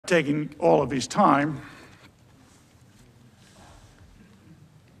taking all of his time.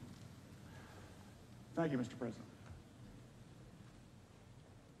 Thank you, Mr. President.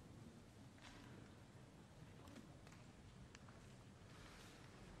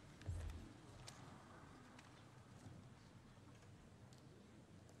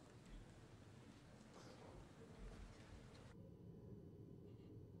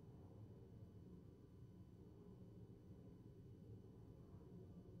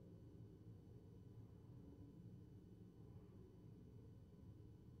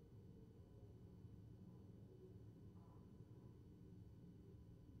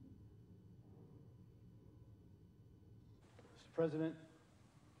 President,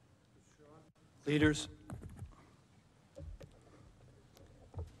 leaders,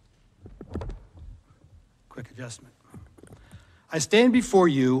 quick adjustment. I stand before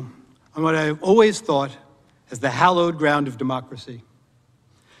you on what I have always thought as the hallowed ground of democracy.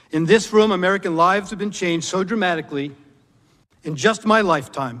 In this room, American lives have been changed so dramatically in just my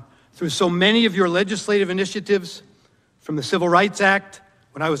lifetime through so many of your legislative initiatives, from the Civil Rights Act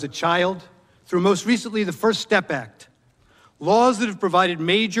when I was a child, through most recently the First Step Act. Laws that have provided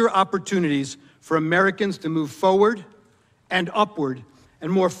major opportunities for Americans to move forward and upward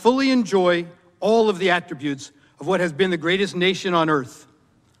and more fully enjoy all of the attributes of what has been the greatest nation on earth.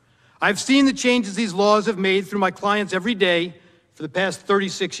 I've seen the changes these laws have made through my clients every day for the past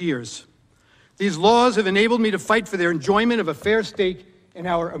 36 years. These laws have enabled me to fight for their enjoyment of a fair stake in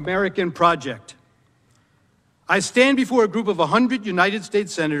our American project. I stand before a group of 100 United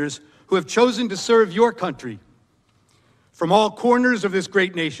States senators who have chosen to serve your country from all corners of this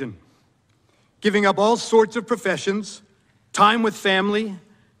great nation, giving up all sorts of professions, time with family,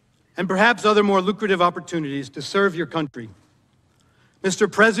 and perhaps other more lucrative opportunities to serve your country.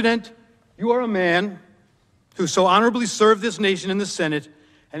 Mr. President, you are a man who so honorably served this nation in the Senate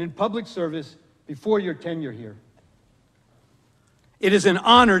and in public service before your tenure here. It is an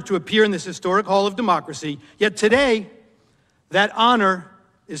honor to appear in this historic hall of democracy, yet today, that honor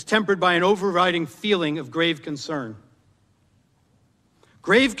is tempered by an overriding feeling of grave concern.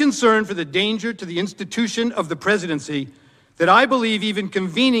 Grave concern for the danger to the institution of the presidency that I believe even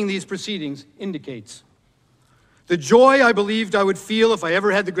convening these proceedings indicates. The joy I believed I would feel if I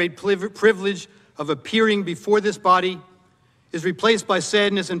ever had the great privilege of appearing before this body is replaced by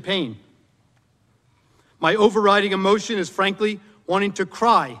sadness and pain. My overriding emotion is frankly wanting to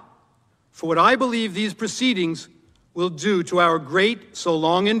cry for what I believe these proceedings will do to our great, so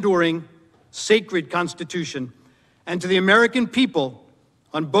long enduring, sacred Constitution and to the American people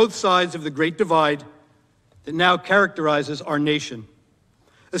on both sides of the great divide that now characterizes our nation.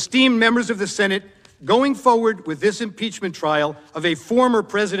 Esteemed members of the Senate, going forward with this impeachment trial of a former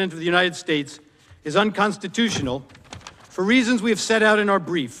president of the United States is unconstitutional for reasons we have set out in our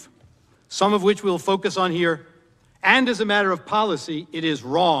brief, some of which we'll focus on here, and as a matter of policy, it is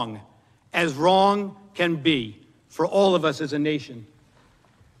wrong, as wrong can be for all of us as a nation.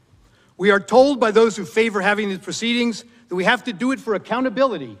 We are told by those who favor having these proceedings that we have to do it for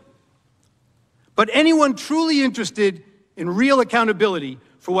accountability. But anyone truly interested in real accountability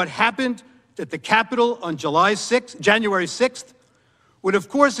for what happened at the Capitol on January 6th, would of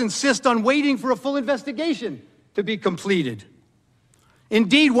course insist on waiting for a full investigation to be completed.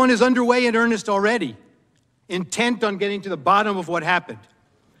 Indeed, one is underway in earnest already, intent on getting to the bottom of what happened.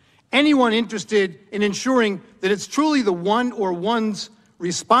 Anyone interested in ensuring that it's truly the one or ones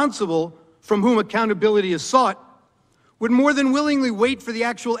responsible from whom accountability is sought would more than willingly wait for the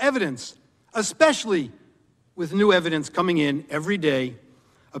actual evidence, especially with new evidence coming in every day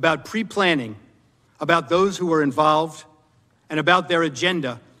about pre-planning, about those who were involved, and about their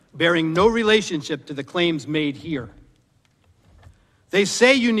agenda bearing no relationship to the claims made here. They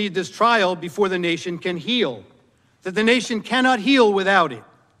say you need this trial before the nation can heal, that the nation cannot heal without it.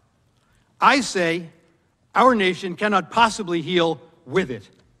 I say our nation cannot possibly heal with it.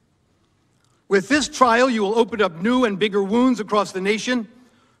 With this trial, you will open up new and bigger wounds across the nation,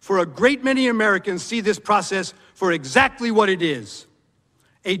 for a great many Americans see this process for exactly what it is: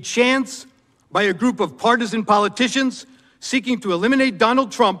 a chance by a group of partisan politicians seeking to eliminate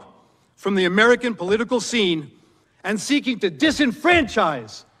Donald Trump from the American political scene and seeking to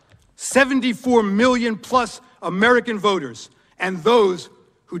disenfranchise 74 million plus American voters and those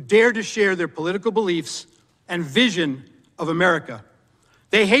who dare to share their political beliefs and vision of America.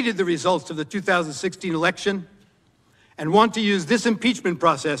 They hated the results of the 2016 election and want to use this impeachment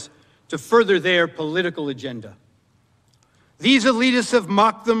process to further their political agenda. These elitists have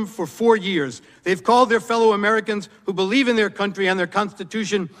mocked them for 4 years. They've called their fellow Americans who believe in their country and their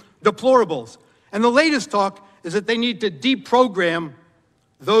Constitution deplorables. And the latest talk is that they need to deprogram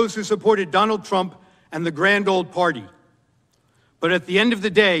those who supported Donald Trump and the grand old party. But at the end of the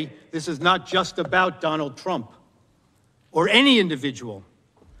day, this is not just about Donald Trump or any individual.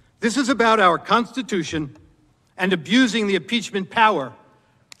 This is about our Constitution and abusing the impeachment power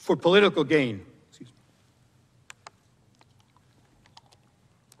for political gain.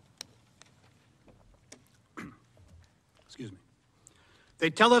 Excuse me. They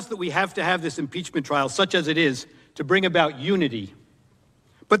tell us that we have to have this impeachment trial, such as it is, to bring about unity.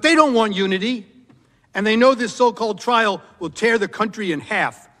 But they don't want unity, and they know this so-called trial will tear the country in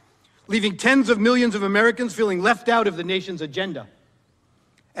half, leaving tens of millions of Americans feeling left out of the nation's agenda,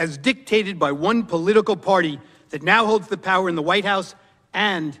 as dictated by one political party that now holds the power in the White House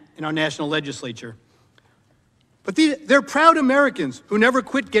and in our national legislature. But they're proud Americans who never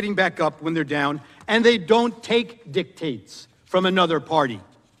quit getting back up when they're down, and they don't take dictates from another party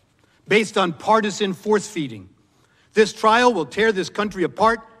based on partisan force-feeding. This trial will tear this country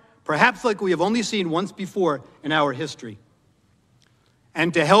apart, perhaps like we have only seen once before in our history.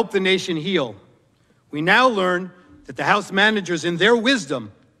 And to help the nation heal, we now learn that the House managers, in their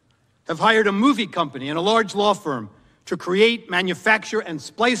wisdom, have hired a movie company and a large law firm to create, manufacture, and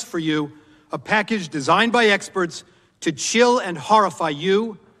splice for you a package designed by experts to chill and horrify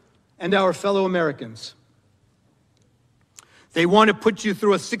you and our fellow Americans. They want to put you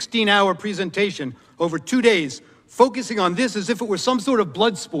through a 16-hour presentation over 2 days, focusing on this as if it were some sort of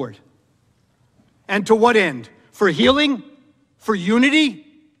blood sport. And to what end? For healing? For unity?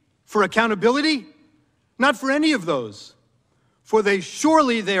 For accountability? Not for any of those. For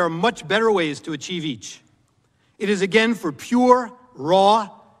surely there are much better ways to achieve each. It is again for pure, raw,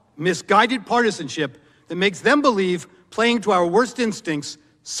 misguided partisanship that makes them believe playing to our worst instincts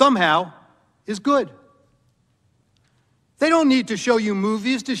somehow is good. They don't need to show you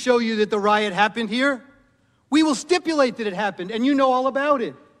movies to show you that the riot happened here. We will stipulate that it happened, and you know all about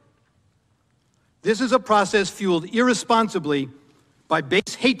it. This is a process fueled irresponsibly by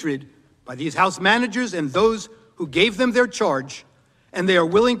base hatred by these House managers and those who gave them their charge, and they are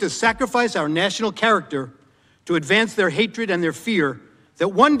willing to sacrifice our national character to advance their hatred and their fear that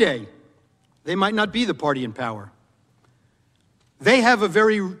one day they might not be the party in power. They have a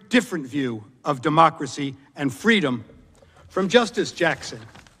very different view of democracy and freedom from Justice Jackson,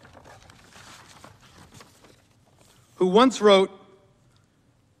 who once wrote,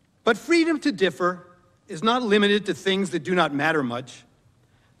 "But freedom to differ is not limited to things that do not matter much.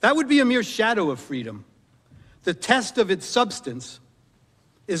 That would be a mere shadow of freedom. The test of its substance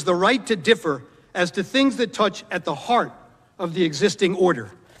is the right to differ as to things that touch at the heart of the existing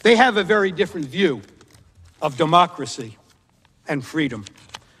order." They have a very different view of democracy and freedom.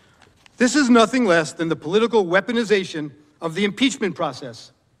 This is nothing less than the political weaponization of the impeachment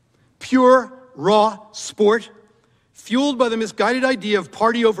process. Pure, raw sport, fueled by the misguided idea of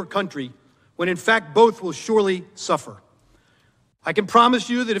party over country, when in fact both will surely suffer. I can promise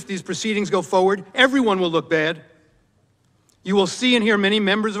you that if these proceedings go forward, everyone will look bad. You will see and hear many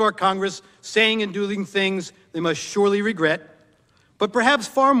members of our Congress saying and doing things they must surely regret, but perhaps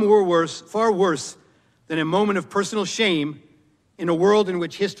far worse than a moment of personal shame in a world in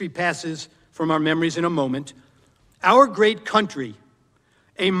which history passes from our memories in a moment. Our great country,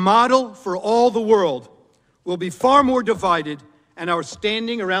 a model for all the world, will be far more divided, and our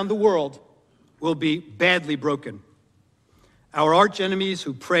standing around the world will be badly broken. Our arch-enemies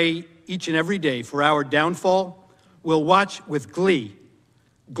who pray each and every day for our downfall will watch with glee,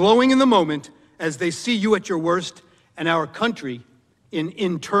 glowing in the moment as they see you at your worst and our country in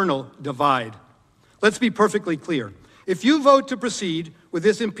internal divide. Let's be perfectly clear. If you vote to proceed with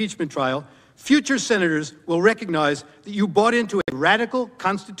this impeachment trial, future senators will recognize that you bought into a radical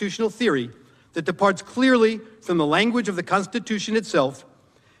constitutional theory that departs clearly from the language of the Constitution itself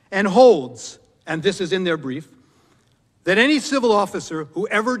and holds, and this is in their brief, that any civil officer who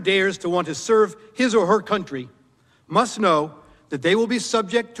ever dares to want to serve his or her country must know that they will be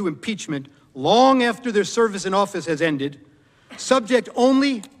subject to impeachment long after their service in office has ended, subject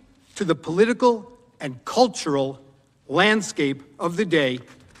only to the political and cultural landscape of the day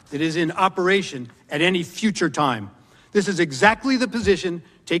that is in operation at any future time. This is exactly the position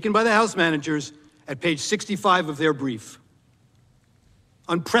taken by the House managers at page 65 of their brief.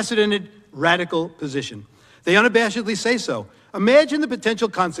 Unprecedented, radical position. They unabashedly say so. Imagine the potential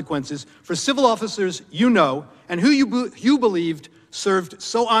consequences for civil officers you know and who you believed served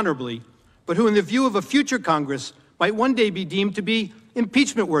so honorably, but who in the view of a future Congress might one day be deemed to be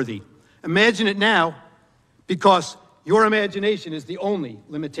impeachment worthy. Imagine it now, because your imagination is the only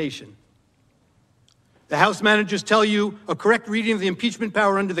limitation. The House managers tell you a correct reading of the impeachment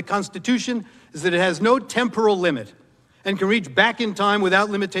power under the Constitution is that it has no temporal limit. and can reach back in time without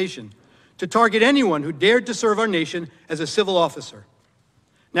limitation to target anyone who dared to serve our nation as a civil officer.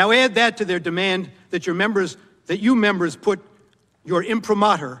 Now add that to their demand that you members put your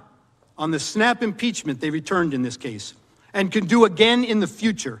imprimatur on the snap impeachment they returned in this case, and can do again in the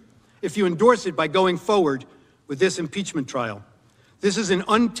future if you endorse it by going forward with this impeachment trial. This is an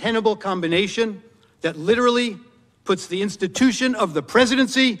untenable combination that literally puts the institution of the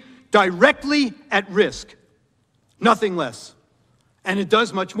presidency directly at risk, nothing less. And it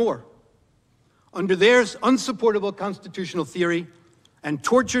does much more. Under their unsupportable constitutional theory and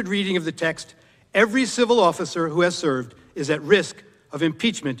tortured reading of the text, every civil officer who has served is at risk of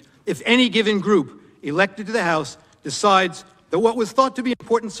impeachment if any given group elected to the House decides that what was thought to be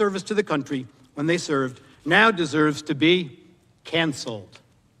important service to the country when they served now deserves to be canceled.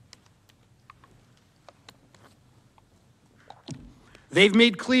 They've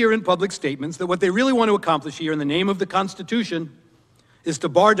made clear in public statements that what they really want to accomplish here in the name of the Constitution is to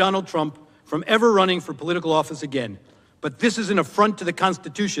bar Donald Trump from ever running for political office again. But this is an affront to the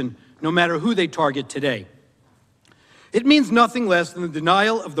Constitution, no matter who they target today. It means nothing less than the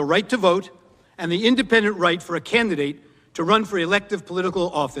denial of the right to vote and the independent right for a candidate to run for elective political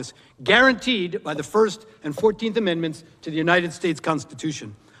office, guaranteed by the First and 14th Amendments to the United States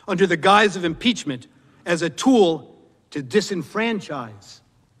Constitution, under the guise of impeachment as a tool to disenfranchise.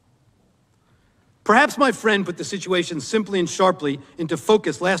 Perhaps my friend put the situation simply and sharply into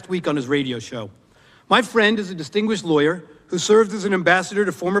focus last week on his radio show. My friend is a distinguished lawyer who served as an ambassador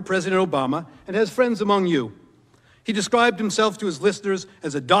to former President Obama and has friends among you. He described himself to his listeners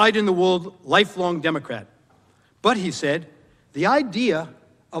as a dyed-in-the-wool, lifelong Democrat. But, he said, the idea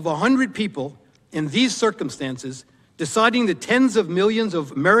of 100 people in these circumstances deciding that tens of millions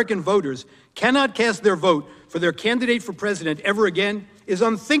of American voters cannot cast their vote for their candidate for president ever again is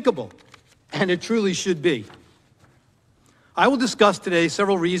unthinkable, and it truly should be. I will discuss today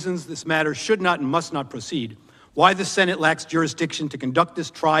several reasons this matter should not and must not proceed, why the Senate lacks jurisdiction to conduct this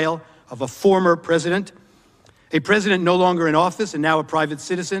trial of a former president, a president no longer in office and now a private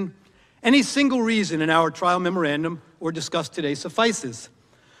citizen. Any single reason in our trial memorandum or discussed today suffices.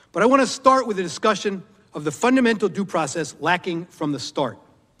 But I want to start with a discussion of the fundamental due process lacking from the start,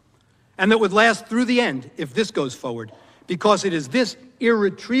 and that would last through the end if this goes forward, because it is this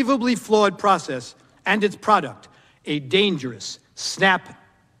irretrievably flawed process and its product, a dangerous snap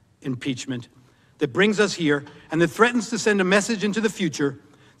impeachment, that brings us here and that threatens to send a message into the future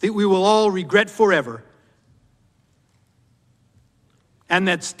that we will all regret forever, and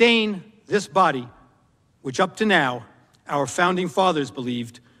that stain this body, which up to now our founding fathers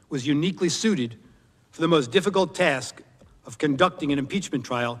believed was uniquely suited for the most difficult task of conducting an impeachment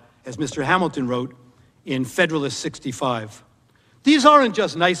trial, as Mr. Hamilton wrote in Federalist 65. These aren't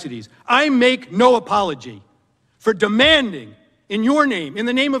just niceties. I make no apology for demanding in your name, in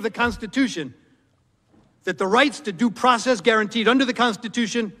the name of the Constitution, that the rights to due process guaranteed under the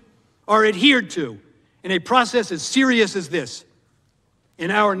Constitution are adhered to in a process as serious as this in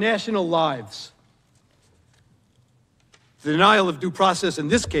our national lives. The denial of due process in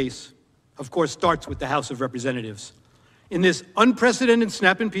this case, of course, starts with the House of Representatives. In this unprecedented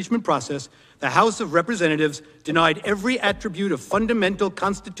snap impeachment process, the House of Representatives denied every attribute of fundamental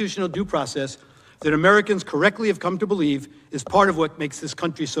constitutional due process that Americans correctly have come to believe is part of what makes this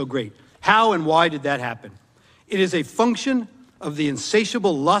country so great. How and why did that happen? It is a function of the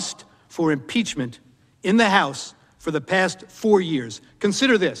insatiable lust for impeachment in the House for the past 4 years.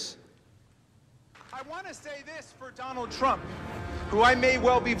 Consider this. I want to say this for Donald Trump, who I may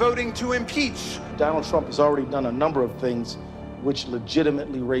well be voting to impeach. Donald Trump has already done a number of things which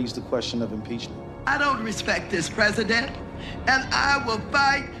legitimately raise the question of impeachment. I don't respect this president, and I will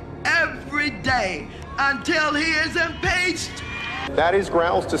fight every day until he is impeached. That is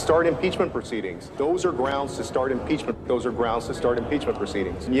grounds to start impeachment proceedings. Those are grounds to start impeachment. Those are grounds to start impeachment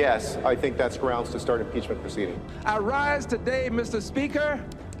proceedings. Yes, I think that's grounds to start impeachment proceedings. I rise today, Mr. Speaker,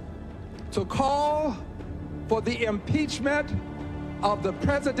 to call for the impeachment of the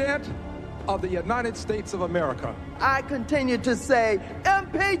President of the United States of America. I continue to say,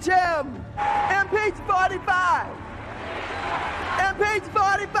 impeach him! Impeach 45! Impeach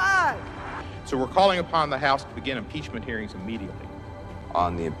 45! So we're calling upon the House to begin impeachment hearings immediately.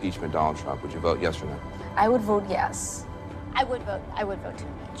 On the impeachment of Donald Trump, would you vote yes or no? I would vote yes. I would vote to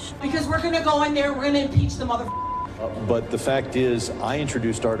impeach. Because we're gonna go in there, we're gonna impeach the mother. But the fact is, I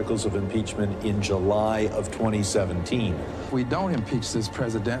introduced articles of impeachment in July of 2017. If we don't impeach this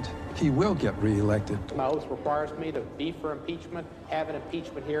president, he will get reelected. My oath requires me to be for impeachment, have an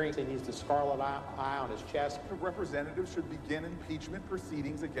impeachment hearing. He needs the scarlet eye on his chest. The representatives should begin impeachment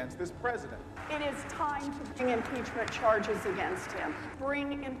proceedings against this president. It is time to bring impeachment charges against him.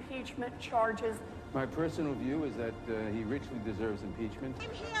 Bring impeachment charges. My personal view is that he richly deserves impeachment. I'm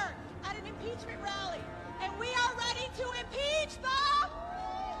here at an impeachment rally, and we are ready to impeach the...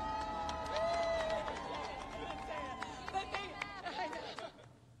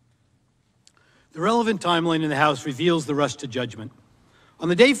 The relevant timeline in the House reveals the rush to judgment. On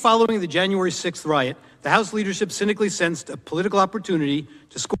the day following the January 6th riot, the House leadership cynically sensed a political opportunity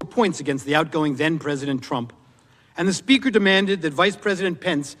to score points against the outgoing then-President Trump. And the Speaker demanded that Vice President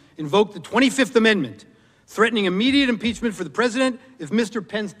Pence invoke the 25th Amendment, threatening immediate impeachment for the President if Mr.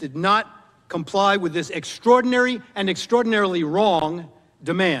 Pence did not comply with this extraordinary and extraordinarily wrong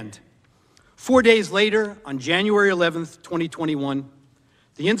demand. 4 days later, on January 11th, 2021,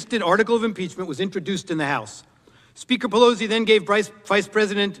 the instant article of impeachment was introduced in the House. Speaker Pelosi then gave the Vice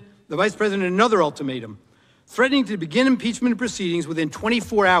President another ultimatum, threatening to begin impeachment proceedings within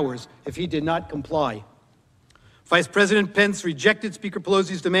 24 hours if he did not comply. Vice President Pence rejected Speaker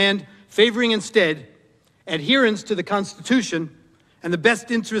Pelosi's demand, favoring instead adherence to the Constitution and the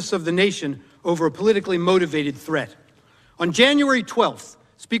best interests of the nation over a politically motivated threat. On January 12th,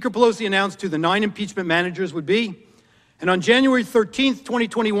 Speaker Pelosi announced who the 9 impeachment managers would be. And on January 13th,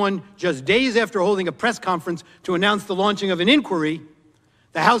 2021, just days after holding a press conference to announce the launching of an inquiry,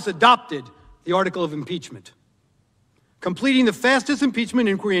 the House adopted the article of impeachment, completing the fastest impeachment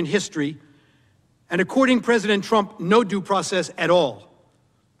inquiry in history, and according President Trump, no due process at all,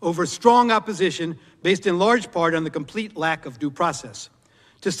 over strong opposition based in large part on the complete lack of due process.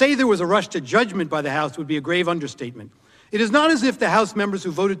 To say there was a rush to judgment by the House would be a grave understatement. It is not as if the House members who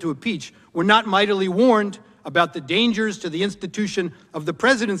voted to impeach were not mightily warned about the dangers to the institution of the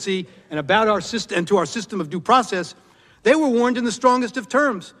presidency and about our system and to our system of due process. They were warned in the strongest of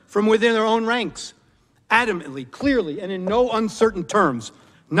terms from within their own ranks, adamantly, clearly, and in no uncertain terms,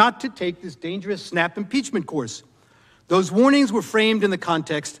 not to take this dangerous snap impeachment course. Those warnings were framed in the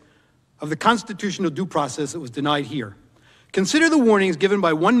context of the constitutional due process that was denied here. Consider the warnings given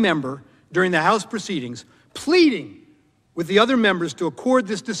by one member during the House proceedings, pleading with the other members to accord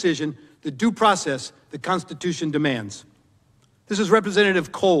this decision the due process the Constitution demands. This is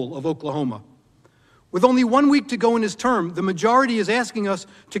Representative Cole of Oklahoma. With only 1 week to go in his term, the majority is asking us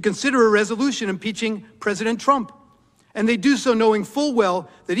to consider a resolution impeaching President Trump. And they do so knowing full well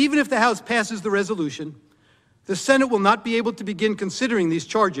that even if the House passes the resolution, the Senate will not be able to begin considering these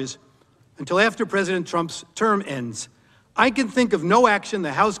charges until after President Trump's term ends. I can think of no action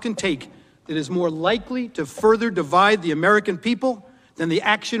the House can take that is more likely to further divide the American people than the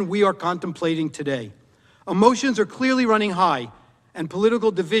action we are contemplating today. Emotions are clearly running high, and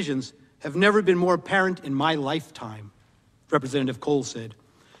political divisions have never been more apparent in my lifetime, Representative Cole said.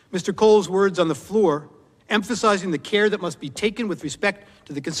 Mr. Cole's words on the floor, emphasizing the care that must be taken with respect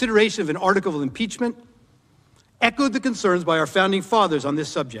to the consideration of an article of impeachment, echoed the concerns by our founding fathers on this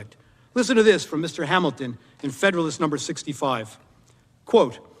subject. Listen to this from Mr. Hamilton in Federalist number 65.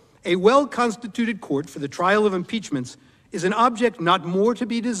 Quote, "A well-constituted court for the trial of impeachments is an object not more to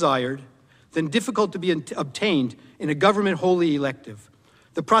be desired than difficult to be obtained in a government wholly elective.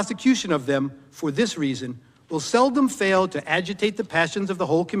 The prosecution of them, for this reason, will seldom fail to agitate the passions of the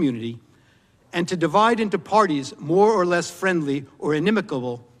whole community and to divide into parties more or less friendly or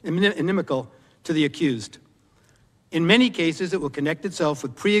inimical to the accused. In many cases, it will connect itself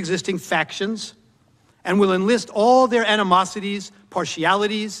with pre-existing factions and will enlist all their animosities,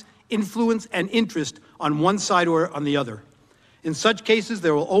 partialities, influence, and interest on one side or on the other. In such cases,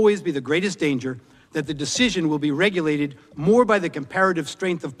 there will always be the greatest danger that the decision will be regulated more by the comparative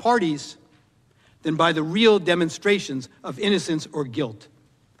strength of parties than by the real demonstrations of innocence or guilt."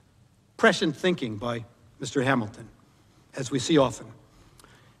 Prescient thinking by Mr. Hamilton, as we see often.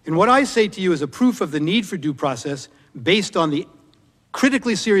 And what I say to you is a proof of the need for due process based on the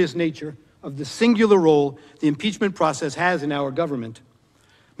critically serious nature of the singular role the impeachment process has in our government.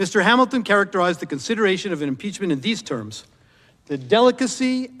 Mr. Hamilton characterized the consideration of an impeachment in these terms: the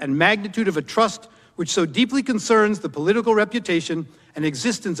delicacy and magnitude of a trust which so deeply concerns the political reputation and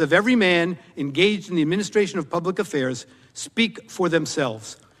existence of every man engaged in the administration of public affairs speak for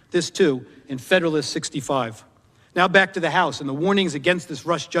themselves. This, too, in Federalist 65. Now back to the House and the warnings against this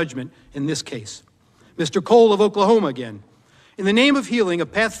rush judgment in this case. Mr. Cole of Oklahoma again. In the name of healing, a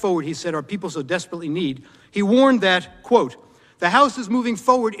path forward, he said, our people so desperately need, he warned that, quote, The House is moving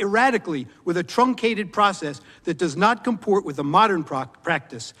forward erratically with a truncated process that does not comport with the modern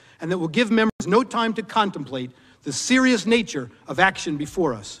practice and that will give members no time to contemplate the serious nature of action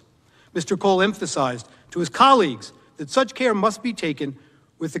before us. Mr. Cole emphasized to his colleagues that such care must be taken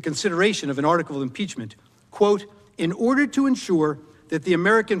with the consideration of an article of impeachment, quote, in order to ensure that the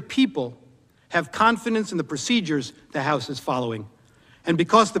American people have confidence in the procedures the House is following, and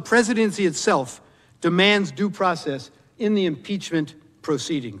because the presidency itself demands due process in the impeachment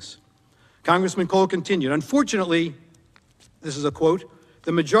proceedings. Congressman Cole continued, unfortunately, this is a quote,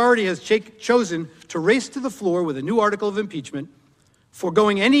 the majority has chosen to race to the floor with a new article of impeachment,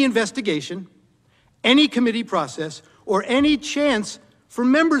 foregoing any investigation, any committee process, or any chance for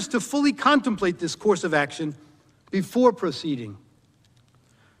members to fully contemplate this course of action before proceeding.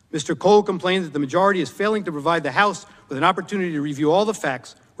 Mr. Cole complained that the majority is failing to provide the House with an opportunity to review all the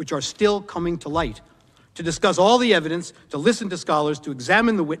facts which are still coming to light, to discuss all the evidence, to listen to scholars, to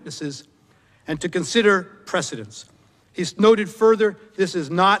examine the witnesses, and to consider precedents. He noted further, this is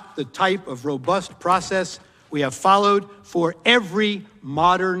not the type of robust process we have followed for every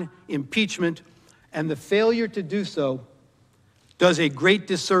modern impeachment, and the failure to do so does a great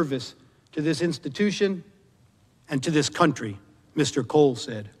disservice to this institution and to this country, Mr. Cole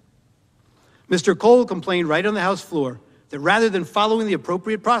said. Mr. Cole complained right on the House floor that rather than following the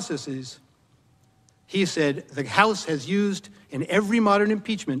appropriate processes, he said the House has used in every modern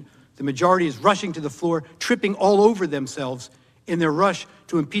impeachment, the majority is rushing to the floor, tripping all over themselves in their rush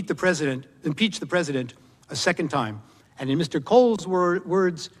to impeach the president a second time. And in Mr. Cole's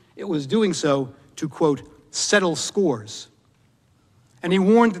words, it was doing so to, quote, settle scores. And he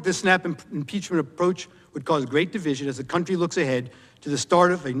warned that this snap impeachment approach would cause great division as the country looks ahead to the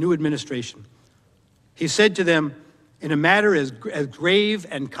start of a new administration. He said to them, in a matter as grave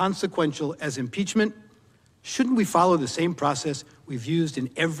and consequential as impeachment, shouldn't we follow the same process we've used in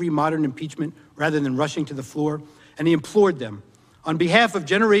every modern impeachment rather than rushing to the floor? And he implored them, on behalf of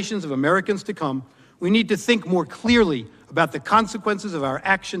generations of Americans to come, we need to think more clearly about the consequences of our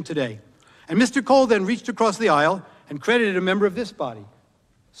action today. And Mr. Cole then reached across the aisle and credited a member of this body,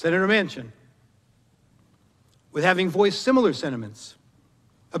 Senator Manchin, with having voiced similar sentiments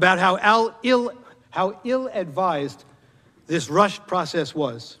about how ill-advised this rushed process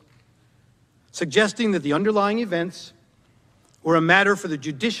was, suggesting that the underlying events were a matter for the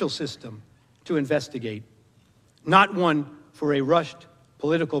judicial system to investigate, not one for a rushed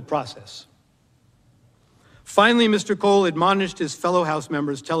political process. Finally, Mr. Cole admonished his fellow House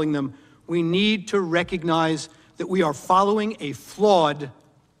members, telling them, we need to recognize that we are following a flawed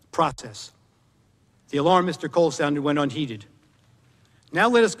process. The alarm Mr. Cole sounded went unheeded. Now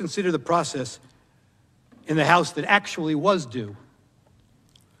let us consider the process in the House that actually was due.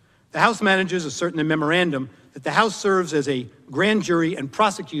 The House managers assert in a memorandum that the House serves as a grand jury and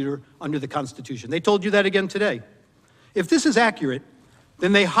prosecutor under the Constitution. They told you that again today. If this is accurate,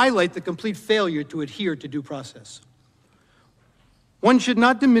 then they highlight the complete failure to adhere to due process. One should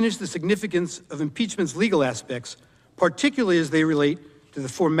not diminish the significance of impeachment's legal aspects, particularly as they relate to the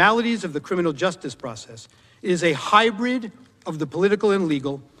formalities of the criminal justice process. It is a hybrid of the political and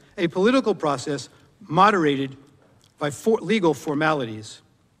legal, a political process moderated by legal formalities.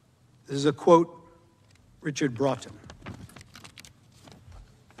 This is a quote, Richard Broughton.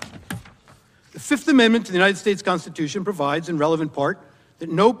 The Fifth Amendment to the United States Constitution provides, in relevant part,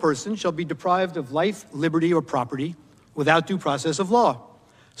 that no person shall be deprived of life, liberty, or property without due process of law.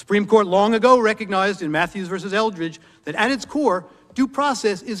 The Supreme Court long ago recognized in Matthews versus Eldridge that at its core, due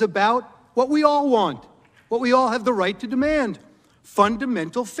process is about what we all want, what we all have the right to demand,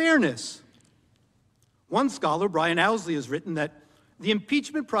 fundamental fairness. One scholar, Brian Owsley, has written that the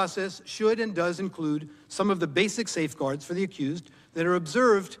impeachment process should and does include some of the basic safeguards for the accused that are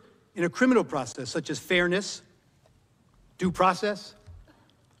observed in a criminal process, such as fairness, due process,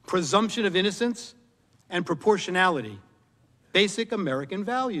 presumption of innocence, and proportionality, basic American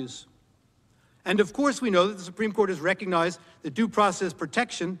values. And of course, we know that the Supreme Court has recognized that due process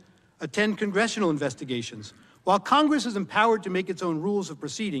protection attend congressional investigations. While Congress is empowered to make its own rules of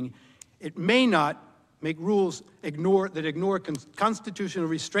proceeding, it may not make rules that ignore constitutional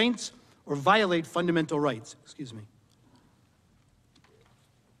restraints or violate fundamental rights.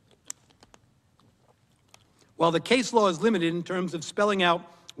 While the case law is limited in terms of spelling out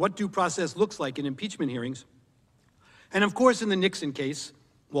what due process looks like in impeachment hearings, and of course in the Nixon case,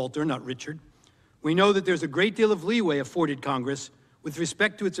 Walter, not Richard, we know that there's a great deal of leeway afforded Congress with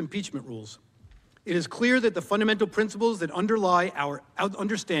respect to its impeachment rules. It is clear that the fundamental principles that underlie our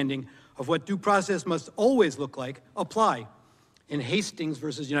understanding of what due process must always look like apply. In Hastings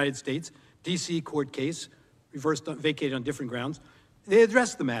versus United States, D.C. court case, vacated on different grounds, they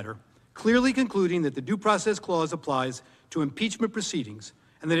addressed the matter, clearly concluding that the Due Process Clause applies to impeachment proceedings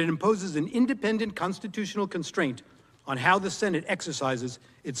and that it imposes an independent constitutional constraint on how the Senate exercises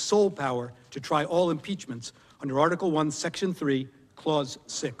its sole power to try all impeachments under Article 1, Section 3, Clause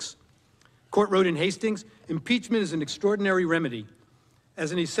 6. Court wrote in Hastings, impeachment is an extraordinary remedy.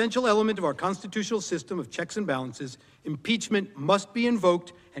 As an essential element of our constitutional system of checks and balances, impeachment must be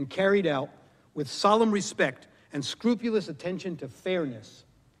invoked and carried out with solemn respect and scrupulous attention to fairness.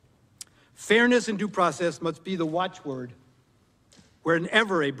 Fairness and due process must be the watchword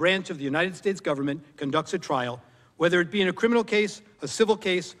whenever a branch of the United States government conducts a trial, whether it be in a criminal case, a civil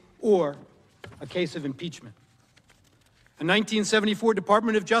case, or a case of impeachment. A 1974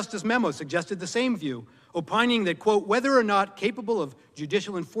 Department of Justice memo suggested the same view, opining that, quote, whether or not capable of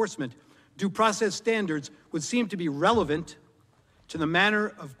judicial enforcement, due process standards would seem to be relevant to the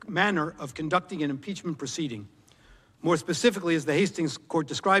manner of conducting an impeachment proceeding. More specifically, as the Hastings Court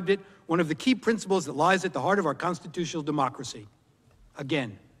described it, one of the key principles that lies at the heart of our constitutional democracy.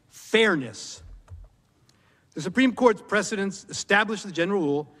 Again, fairness. The Supreme Court's precedents establish the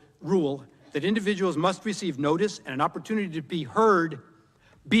general rule that individuals must receive notice and an opportunity to be heard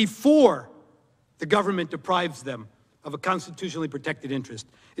before the government deprives them of a constitutionally protected interest.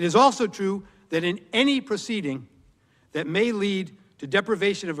 It is also true that in any proceeding that may lead to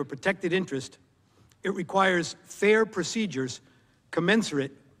deprivation of a protected interest, it requires fair procedures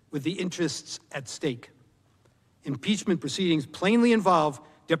commensurate with the interests at stake. Impeachment proceedings plainly involve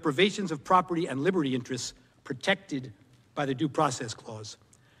deprivations of property and liberty interests protected by the Due Process Clause.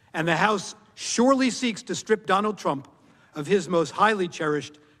 And the House surely seeks to strip Donald Trump of his most highly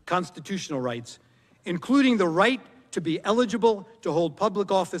cherished constitutional rights, including the right to be eligible to hold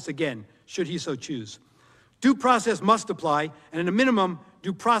public office again, should he so choose. Due process must apply, and at a minimum,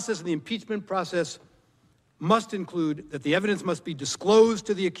 due process in the impeachment process must include that the evidence must be disclosed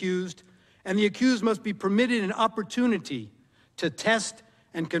to the accused, and the accused must be permitted an opportunity to test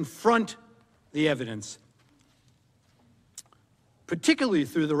and confront the evidence, particularly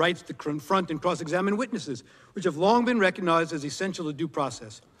through the rights to confront and cross-examine witnesses, which have long been recognized as essential to due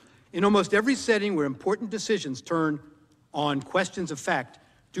process. In almost every setting where important decisions turn on questions of fact,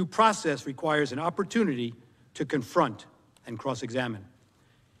 due process requires an opportunity to confront and cross-examine.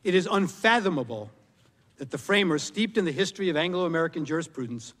 It is unfathomable that the framers, steeped in the history of Anglo-American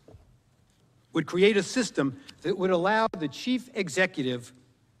jurisprudence, would create a system that would allow the chief executive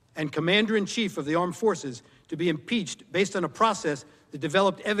and commander-in-chief of the armed forces to be impeached based on a process that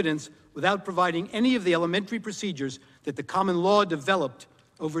developed evidence without providing any of the elementary procedures that the common law developed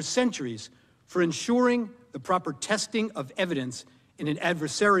over centuries for ensuring the proper testing of evidence in an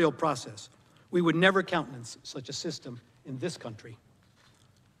adversarial process. We would never countenance such a system in this country.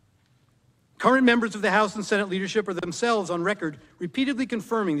 Current members of the House and Senate leadership are themselves on record repeatedly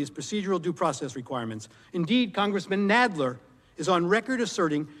confirming these procedural due process requirements. Indeed, Congressman Nadler is on record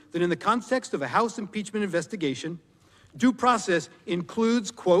asserting that in the context of a House impeachment investigation, due process includes,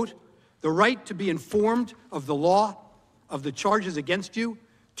 quote, the right to be informed of the law, of the charges against you,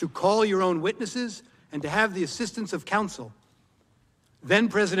 to call your own witnesses, and to have the assistance of counsel. Then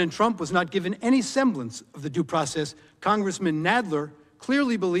President Trump was not given any semblance of the due process Congressman Nadler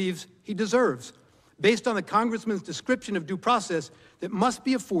clearly believes he deserves, based on the congressman's description of due process that must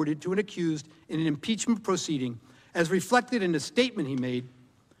be afforded to an accused in an impeachment proceeding, as reflected in a statement he made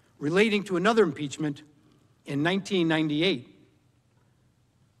relating to another impeachment in 1998.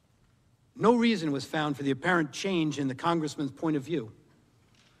 No reason was found for the apparent change in the congressman's point of view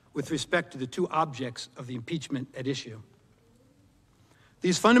with respect to the two objects of the impeachment at issue.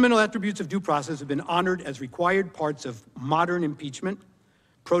 These fundamental attributes of due process have been honored as required parts of modern impeachment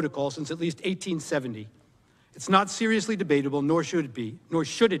protocol since at least 1870. It's not seriously debatable, nor should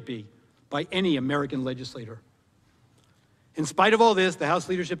it be, by any American legislator. In spite of all this, the House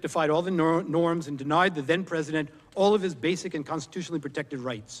leadership defied all the norms and denied the then president all of his basic and constitutionally protected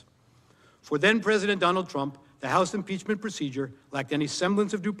rights. For then President Donald Trump, the House impeachment procedure lacked any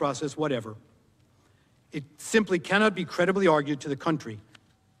semblance of due process whatever. It simply cannot be credibly argued to the country,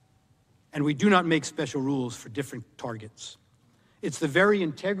 and we do not make special rules for different targets. It's the very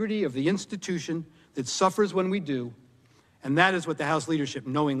integrity of the institution that suffers when we do, and that is what the House leadership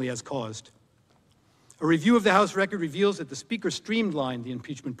knowingly has caused. A review of the House record reveals that the Speaker streamlined the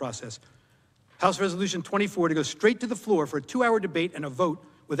impeachment process. House Resolution 24 to go straight to the floor for a 2-hour debate and a vote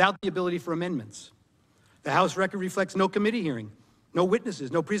without the ability for amendments. The House record reflects no committee hearing, no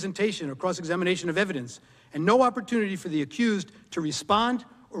witnesses, no presentation or cross-examination of evidence, and no opportunity for the accused to respond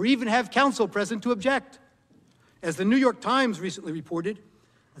or even have counsel present to object. As the New York Times recently reported,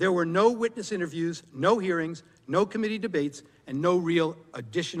 There were no witness interviews, no hearings, no committee debates, and no real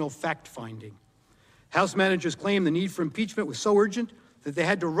additional fact-finding. House managers claimed the need for impeachment was so urgent that they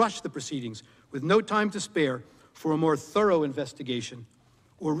had to rush the proceedings with no time to spare for a more thorough investigation,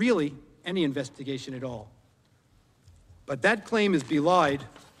 or really any investigation at all. But that claim is belied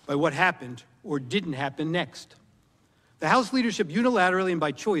by what happened or didn't happen next. The House leadership unilaterally and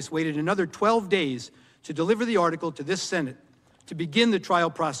by choice waited another 12 days to deliver the article to this Senate to begin the trial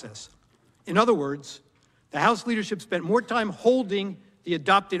process. In other words, the House leadership spent more time holding the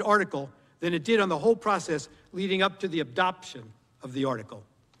adopted article than it did on the whole process leading up to the adoption of the article.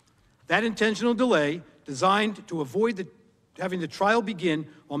 That intentional delay, designed to avoid having the trial begin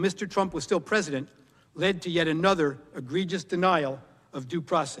while Mr. Trump was still president, led to yet another egregious denial of due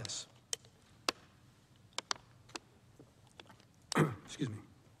process. Excuse me.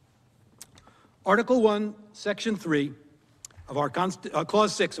 Article 1, Section 3 of our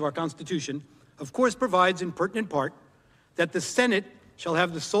Clause 6 of our Constitution, of course, provides in pertinent part that the Senate shall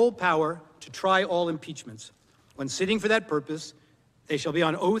have the sole power to try all impeachments. When sitting for that purpose, they shall be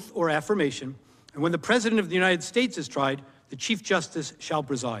on oath or affirmation, and when the President of the United States is tried, the Chief Justice shall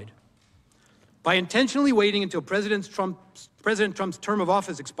preside. By intentionally waiting until President Trump's term of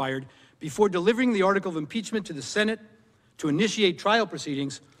office expired before delivering the article of impeachment to the Senate to initiate trial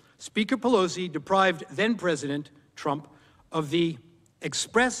proceedings, Speaker Pelosi deprived then-President Trump of the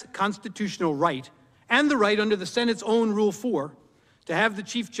express constitutional right and the right under the Senate's own Rule 4 to have the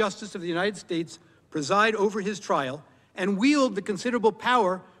Chief Justice of the United States preside over his trial and wield the considerable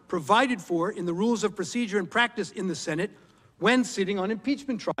power provided for in the rules of procedure and practice in the Senate when sitting on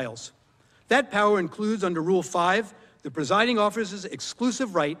impeachment trials. That power includes, under Rule 5, the presiding officer's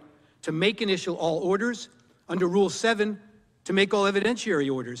exclusive right to make and issue all orders, under Rule 7, to make all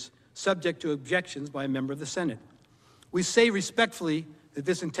evidentiary orders, subject to objections by a member of the Senate. We say respectfully that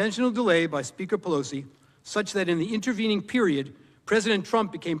this intentional delay by Speaker Pelosi, such that in the intervening period, President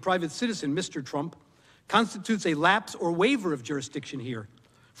Trump became private citizen, Mr. Trump, constitutes a lapse or waiver of jurisdiction here.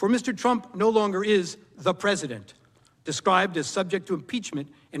 For Mr. Trump no longer is the president, described as subject to impeachment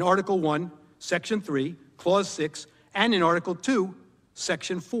in Article 1, Section 3, Clause 6, and in Article 2,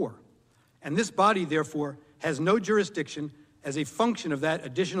 Section 4. And this body, therefore, has no jurisdiction as a function of that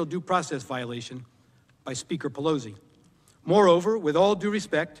additional due process violation by Speaker Pelosi. Moreover, with all due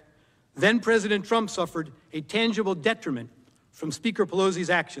respect, then-President Trump suffered a tangible detriment from Speaker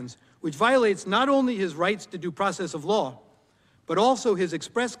Pelosi's actions, which violates not only his rights to due process of law, but also his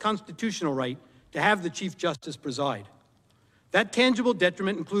express constitutional right to have the Chief Justice preside. That tangible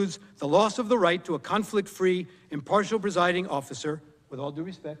detriment includes the loss of the right to a conflict-free, impartial presiding officer, with all due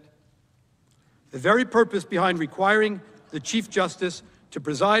respect. The very purpose behind requiring the Chief Justice to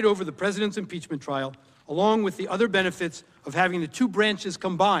preside over the President's impeachment trial, along with the other benefits of having the two branches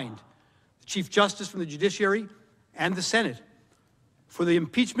combined, the Chief Justice from the judiciary and the Senate, for the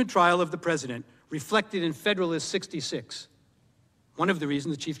impeachment trial of the President, reflected in Federalist 66. One of the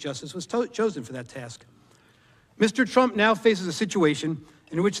reasons the Chief Justice was chosen for that task. Mr. Trump now faces a situation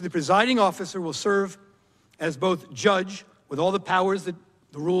in which the presiding officer will serve as both judge, with all the powers that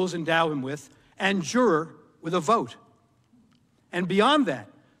the rules endow him with, and juror with a vote. And beyond that,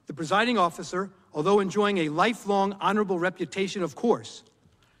 the presiding officer, although enjoying a lifelong honorable reputation, of course,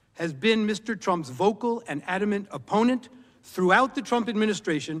 has been Mr. Trump's vocal and adamant opponent throughout the Trump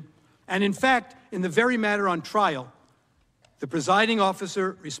administration, and in fact, in the very matter on trial, the presiding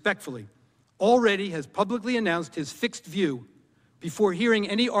officer, respectfully, already has publicly announced his fixed view, before hearing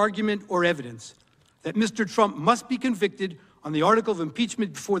any argument or evidence, that Mr. Trump must be convicted on the article of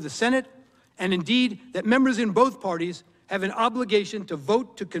impeachment before the Senate, and indeed that members in both parties have an obligation to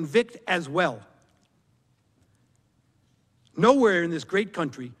vote to convict as well. Nowhere in this great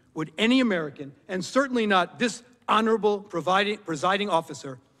country would any American, and certainly not this honorable presiding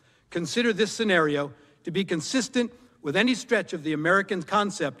officer, consider this scenario to be consistent with any stretch of the American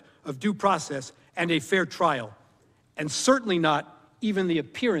concept of due process and a fair trial, and certainly not even the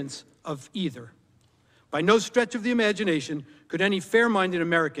appearance of either. By no stretch of the imagination could any fair-minded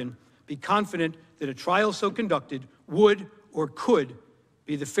American be confident that a trial so conducted would or could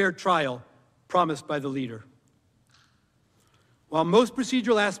be the fair trial promised by the leader. While most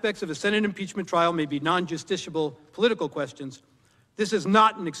procedural aspects of a Senate impeachment trial may be non-justiciable political questions, this is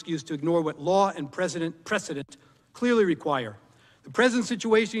not an excuse to ignore what law and precedent clearly require. The present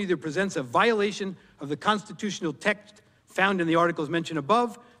situation either presents a violation of the constitutional text found in the articles mentioned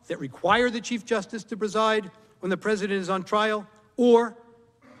above that require the Chief Justice to preside when the President is on trial, or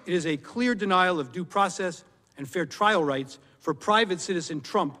it is a clear denial of due process and fair trial rights for private citizen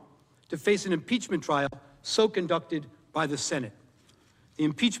Trump to face an impeachment trial so conducted by the Senate. The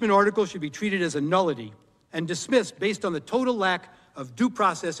impeachment article should be treated as a nullity and dismissed based on the total lack of due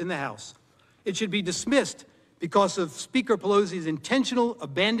process in the House. It should be dismissed because of Speaker Pelosi's intentional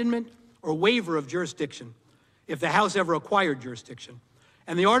abandonment or waiver of jurisdiction, if the House ever acquired jurisdiction.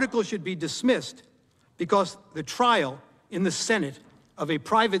 And the article should be dismissed because the trial in the Senate of a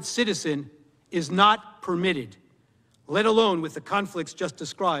private citizen is not permitted, let alone with the conflicts just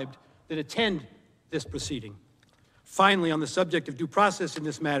described that attend this proceeding. Finally, on the subject of due process in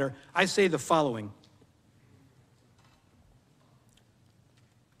this matter, I say the following.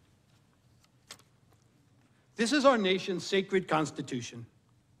 This is our nation's sacred Constitution.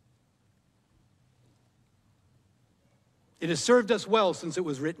 It has served us well since it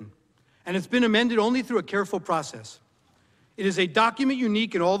was written, and it's been amended only through a careful process. It is a document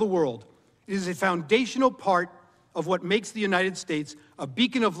unique in all the world. It is a foundational part of what makes the United States a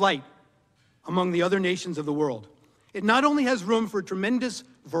beacon of light among the other nations of the world. It not only has room for a tremendous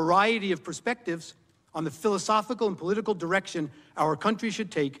variety of perspectives on the philosophical and political direction our country should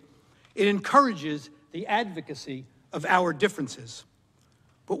take, it encourages the advocacy of our differences.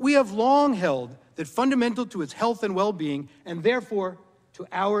 But we have long held that fundamental to its health and well-being, and therefore to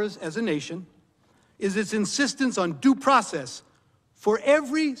ours as a nation, is its insistence on due process for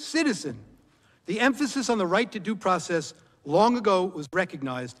every citizen. The emphasis on the right to due process long ago was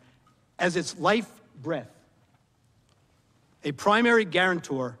recognized as its life breath, a primary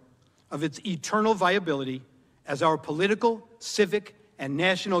guarantor of its eternal viability as our political, civic, and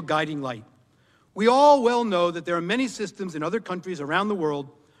national guiding light. We all well know that there are many systems in other countries around the world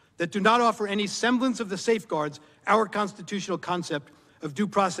that do not offer any semblance of the safeguards our constitutional concept of due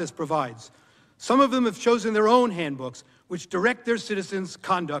process provides. Some of them have chosen their own handbooks, which direct their citizens'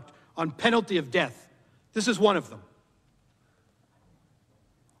 conduct on penalty of death. This is one of them.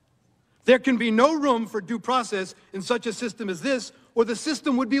 There can be no room for due process in such a system as this, or the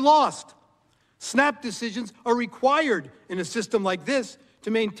system would be lost. Snap decisions are required in a system like this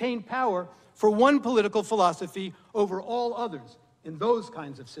to maintain power for one political philosophy over all others in those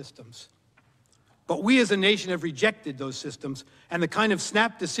kinds of systems. But we as a nation have rejected those systems and the kind of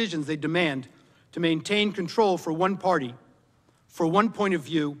snap decisions they demand to maintain control for one party, for one point of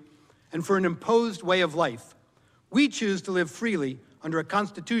view, and for an imposed way of life. We choose to live freely under a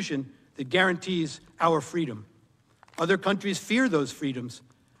constitution that guarantees our freedom. Other countries fear those freedoms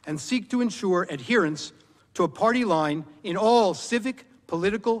and seek to ensure adherence to a party line in all civic,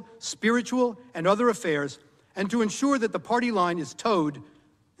 political, spiritual, and other affairs, and to ensure that the party line is towed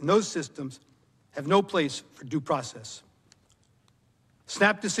in those systems have no place for due process.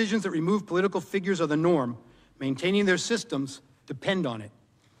 Snap decisions that remove political figures are the norm. Maintaining their systems depend on it.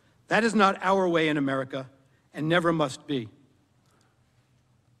 That is not our way in America, and never must be.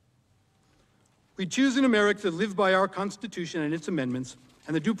 We choose in America to live by our Constitution and its amendments,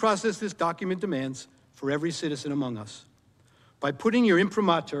 and the due process this document demands for every citizen among us. By putting your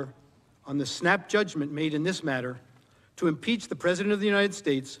imprimatur on the snap judgment made in this matter to impeach the President of the United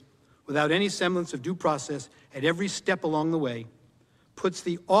States without any semblance of due process at every step along the way, puts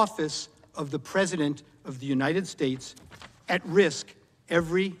the office of the President of the United States at risk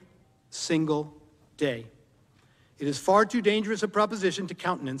every single day. It is far too dangerous a proposition to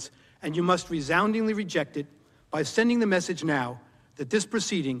countenance, and you must resoundingly reject it by sending the message now that this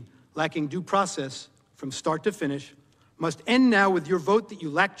proceeding, lacking due process from start to finish, must end now with your vote that you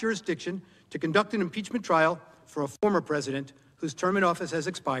lack jurisdiction to conduct an impeachment trial for a former president whose term in office has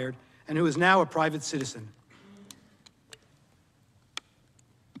expired and who is now a private citizen.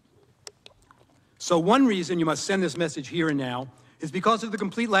 So one reason you must send this message here and now is because of the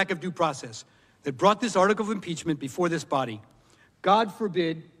complete lack of due process that brought this article of impeachment before this body. God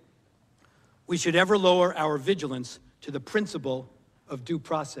forbid we should ever lower our vigilance to the principle of due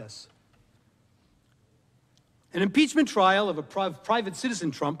process. An impeachment trial of a private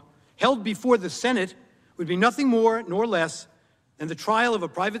citizen Trump held before the Senate would be nothing more nor less than the trial of a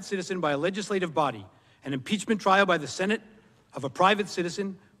private citizen by a legislative body. An impeachment trial by the Senate of a private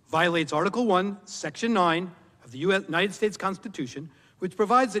citizen violates Article 1, Section 9 of the United States Constitution, which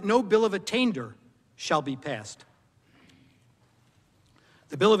provides that no bill of attainder shall be passed.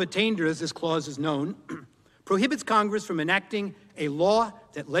 The bill of attainder, as this clause is known, prohibits Congress from enacting a law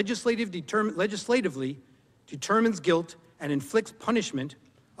that legislatively determines guilt and inflicts punishment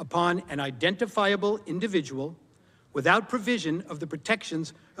upon an identifiable individual without provision of the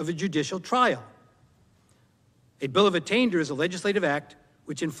protections of a judicial trial. A bill of attainder is a legislative act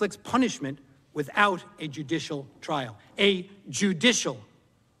which inflicts punishment without a judicial trial. A judicial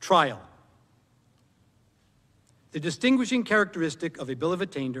trial. The distinguishing characteristic of a bill of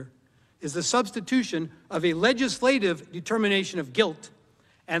attainder is the substitution of a legislative determination of guilt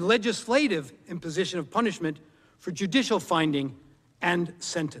and legislative imposition of punishment for judicial finding and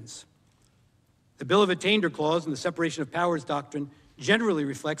sentence. The Bill of Attainder Clause and the separation of powers doctrine generally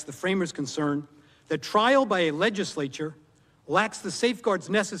reflects the framers' concern that trial by a legislature lacks the safeguards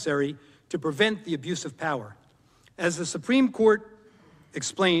necessary to prevent the abuse of power. As the Supreme Court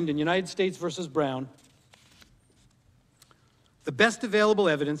explained in United States versus Brown, the best available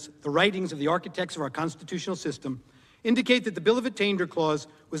evidence, the writings of the architects of our constitutional system, indicate that the Bill of Attainder Clause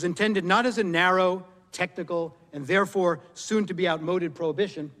was intended not as a narrow, technical, and therefore soon-to-be outmoded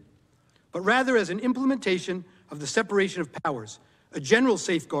prohibition, but rather as an implementation of the separation of powers, a general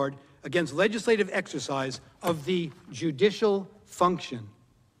safeguard against legislative exercise of the judicial function.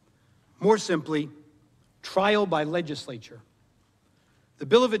 More simply, trial by legislature. The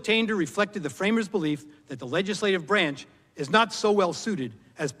Bill of Attainder reflected the framers' belief that the legislative branch is not so well suited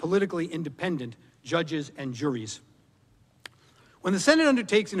as politically independent judges and juries. When the Senate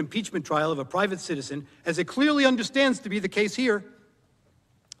undertakes an impeachment trial of a private citizen, as it clearly understands to be the case here,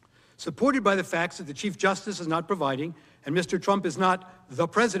 supported by the facts that the Chief Justice is not providing and Mr. Trump is not the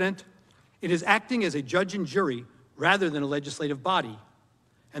president, it is acting as a judge and jury rather than a legislative body.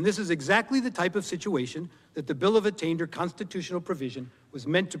 And this is exactly the type of situation that the Bill of Attainder constitutional provision was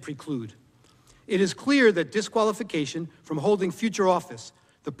meant to preclude. It is clear that disqualification from holding future office,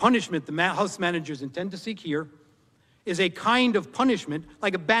 the punishment the House managers intend to seek here, is a kind of punishment,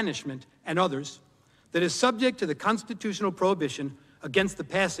 like a banishment and others, that is subject to the constitutional prohibition against the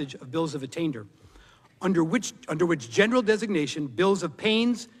passage of bills of attainder, under which general designation bills of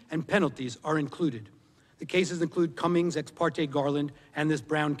pains and penalties are included. The cases include Cummings, Ex parte Garland, and this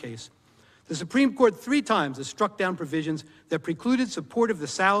Brown case. The Supreme Court 3 times has struck down provisions that precluded support of the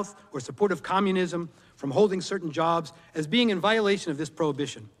South or support of communism from holding certain jobs as being in violation of this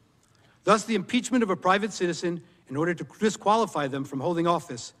prohibition. Thus, the impeachment of a private citizen in order to disqualify them from holding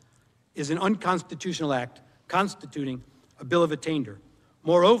office is an unconstitutional act constituting a bill of attainder.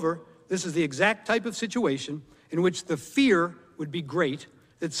 Moreover, this is the exact type of situation in which the fear would be great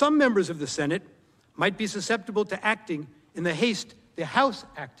that some members of the Senate might be susceptible to acting in the haste the House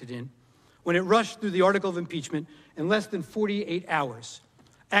acted in when it rushed through the article of impeachment in less than 48 hours,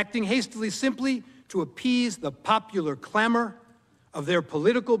 acting hastily simply to appease the popular clamor of their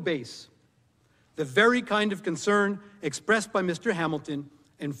political base, the very kind of concern expressed by Mr. Hamilton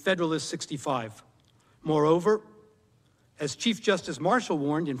in Federalist 65. Moreover, as Chief Justice Marshall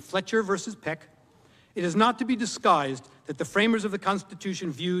warned in Fletcher versus Peck, it is not to be disguised that the framers of the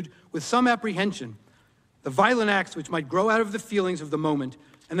Constitution viewed with some apprehension the violent acts which might grow out of the feelings of the moment,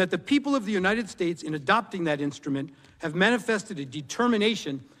 and that the people of the United States, in adopting that instrument, have manifested a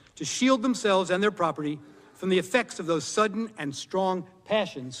determination to shield themselves and their property from the effects of those sudden and strong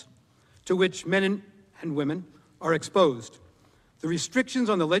passions to which men and women are exposed. The restrictions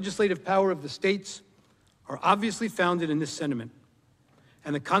on the legislative power of the states are obviously founded in this sentiment,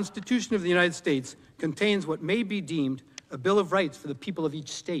 and the Constitution of the United States contains what may be deemed a Bill of Rights for the people of each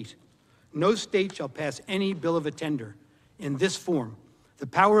state. No state shall pass any bill of attainder in this form. The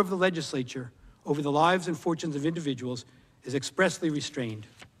power of the legislature over the lives and fortunes of individuals is expressly restrained.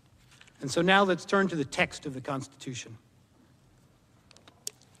 And so now let's turn to the text of the Constitution.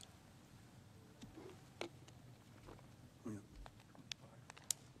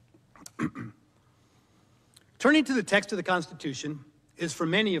 Turning to the text of the Constitution is, for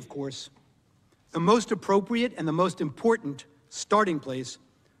many, of course, the most appropriate and the most important starting place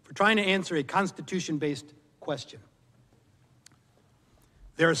for trying to answer a Constitution-based question.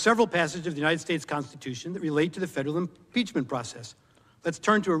 There are several passages of the United States Constitution that relate to the federal impeachment process. Let's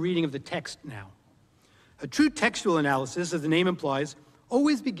turn to a reading of the text now. A true textual analysis, as the name implies,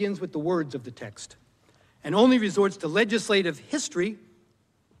 always begins with the words of the text and only resorts to legislative history,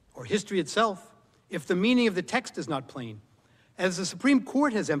 or history itself, if the meaning of the text is not plain. As the Supreme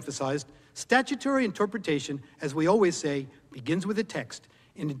Court has emphasized, statutory interpretation, as we always say, begins with the text.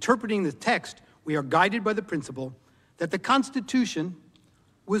 In interpreting the text, we are guided by the principle that the Constitution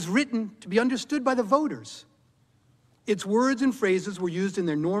was written to be understood by the voters. Its words and phrases were used in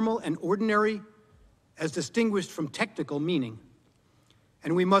their normal and ordinary, as distinguished from technical, meaning.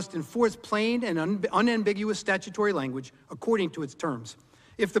 And we must enforce plain and unambiguous statutory language according to its terms.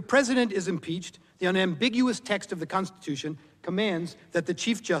 If the president is impeached, the unambiguous text of the Constitution commands that the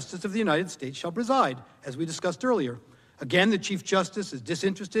Chief Justice of the United States shall preside, as we discussed earlier. Again, the Chief Justice is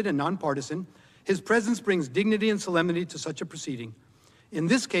disinterested and nonpartisan. His presence brings dignity and solemnity to such a proceeding. In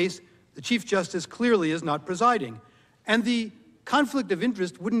this case, the Chief Justice clearly is not presiding, and the conflict of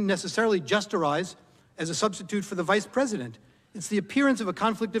interest wouldn't necessarily just arise as a substitute for the Vice President. It's the appearance of a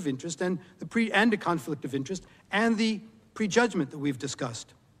conflict of interest and the prejudgment that we've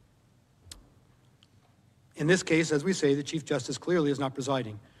discussed. In this case, as we say, the Chief Justice clearly is not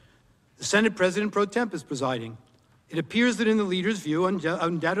presiding. The Senate President pro temp is presiding. It appears that in the leader's view,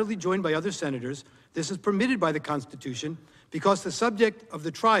 undoubtedly joined by other senators, this is permitted by the Constitution because the subject of the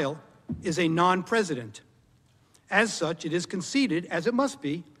trial is a non-president. As such, it is conceded, as it must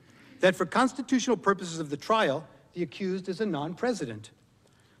be, that for constitutional purposes of the trial, the accused is a non-president.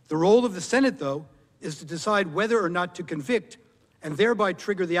 The role of the Senate, though, is to decide whether or not to convict and thereby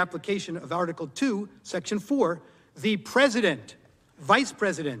trigger the application of Article 2, Section 4, the President, Vice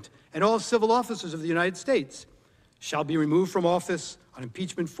President, and all civil officers of the United States shall be removed from office on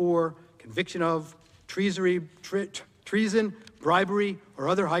impeachment for, conviction of, treason, bribery, or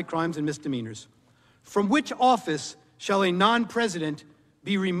other high crimes and misdemeanors. From which office shall a non-president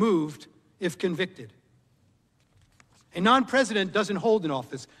be removed if convicted? A non-president doesn't hold an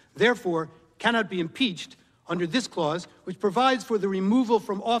office, therefore cannot be impeached under this clause, which provides for the removal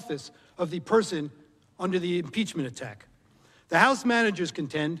from office of the person under the impeachment attack. The House managers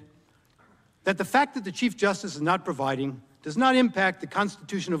contend that the fact that the Chief Justice is not providing does not impact the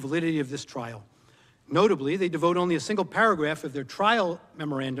constitutional validity of this trial. Notably, they devote only a single paragraph of their trial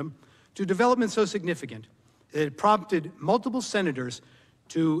memorandum to developments so significant that it prompted multiple senators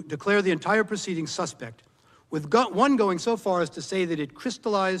to declare the entire proceeding suspect, with one going so far as to say that it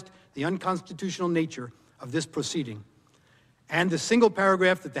crystallized the unconstitutional nature of this proceeding. And the single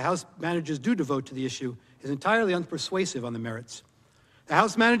paragraph that the House managers do devote to the issue is entirely unpersuasive on the merits. The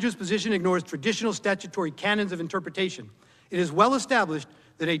House manager's position ignores traditional statutory canons of interpretation. It is well established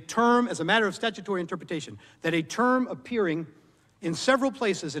that a term, as a matter of statutory interpretation, that a term appearing in several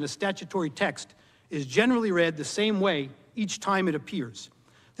places in a statutory text is generally read the same way each time it appears.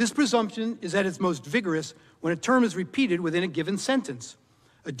 This presumption is at its most vigorous when a term is repeated within a given sentence.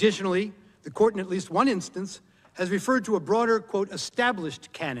 Additionally, the court in at least one instance has referred to a broader, quote,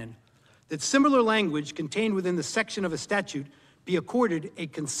 established canon, that similar language contained within the section of a statute be accorded a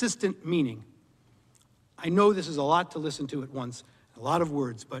consistent meaning. I know this is a lot to listen to at once, a lot of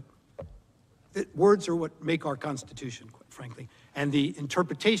words, but words are what make our Constitution, quite frankly, and the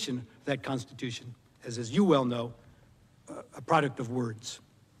interpretation of that Constitution, as you well know, a product of words.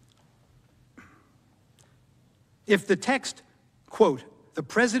 If the text, quote, the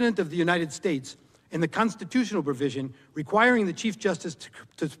President of the United States, in the constitutional provision requiring the Chief Justice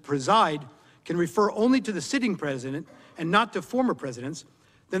to preside can refer only to the sitting president and not to former presidents,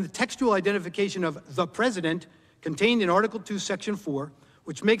 then the textual identification of the President contained in Article 2, Section 4,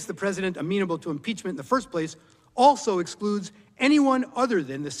 which makes the President amenable to impeachment in the first place, also excludes anyone other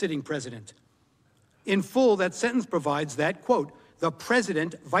than the sitting President. In full, that sentence provides that, quote, the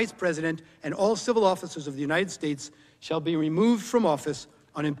President, Vice President, and all civil officers of the United States shall be removed from office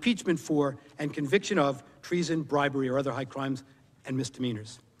on impeachment for and conviction of treason, bribery, or other high crimes and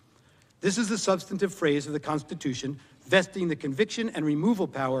misdemeanors. This is the substantive phrase of the Constitution vesting the conviction and removal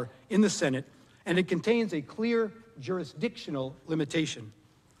power in the Senate, and it contains a clear jurisdictional limitation.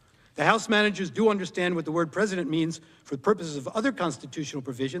 The House managers do understand what the word president means for purposes of other constitutional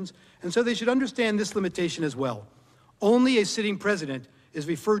provisions, and so they should understand this limitation as well. Only a sitting president is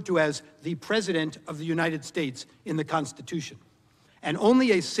referred to as the President of the United States in the Constitution. And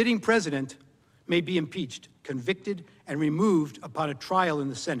only a sitting president may be impeached, convicted, and removed upon a trial in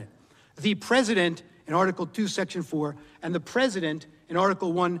the Senate. The President in Article 2, Section 4, and the President in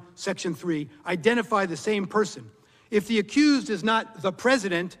Article 1, Section 3 identify the same person. If the accused is not the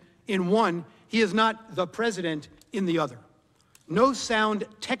President in one, he is not the President in the other. No sound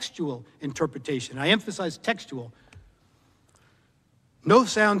textual interpretation, I emphasize textual, no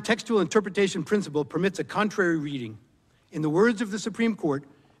sound textual interpretation principle permits a contrary reading. In the words of the Supreme Court,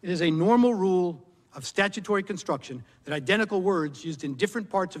 it is a normal rule of statutory construction that identical words used in different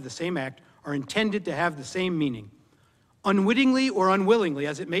parts of the same act are intended to have the same meaning. Unwittingly or unwillingly,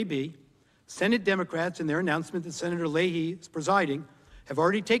 as it may be, Senate Democrats, in their announcement that Senator Leahy is presiding, have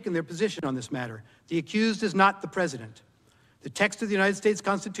already taken their position on this matter. The accused is not the President. The text of the United States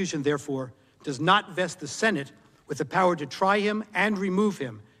Constitution, therefore, does not vest the Senate with the power to try him and remove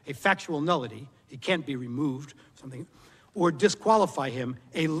him, a factual nullity, he can't be removed, something, or disqualify him,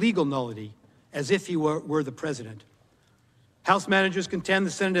 a legal nullity, as if he were the President. House managers contend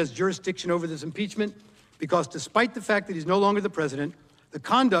the Senate has jurisdiction over this impeachment because despite the fact that he's no longer the President, the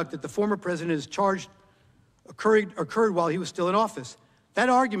conduct that the former President is charged occurred while he was still in office. That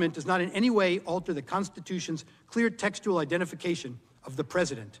argument does not in any way alter the Constitution's clear textual identification of the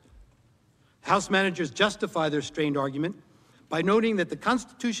President. House managers justify their strained argument by noting that the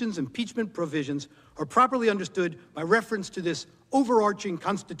Constitution's impeachment provisions are properly understood by reference to this overarching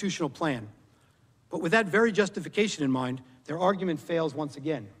constitutional plan. But with that very justification in mind, their argument fails once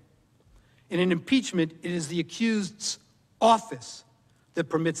again. In an impeachment, it is the accused's office that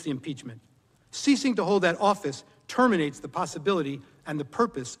permits the impeachment. Ceasing to hold that office terminates the possibility and the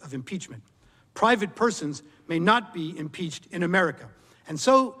purpose of impeachment. Private persons may not be impeached in America. And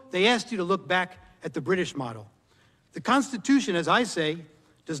so they asked you to look back at the British model. The Constitution, as I say,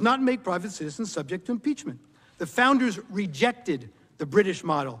 does not make private citizens subject to impeachment. The founders rejected the British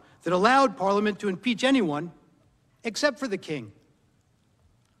model that allowed Parliament to impeach anyone except for the king.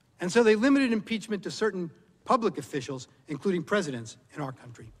 And so they limited impeachment to certain public officials, including presidents in our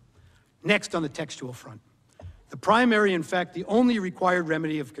country. Next, on the textual front, the primary, in fact, the only required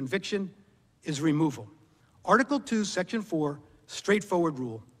remedy of conviction is removal. Article 2, Section 4, straightforward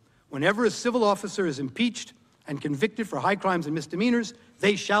rule. Whenever a civil officer is impeached and convicted for high crimes and misdemeanors,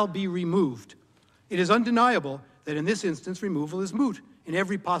 they shall be removed. It is undeniable that in this instance, removal is moot in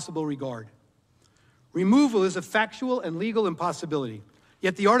every possible regard. Removal is a factual and legal impossibility.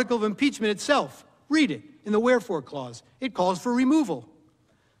 Yet the article of impeachment itself, read it, in the wherefore clause, it calls for removal.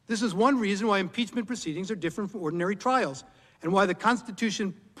 This is one reason why impeachment proceedings are different from ordinary trials, and why the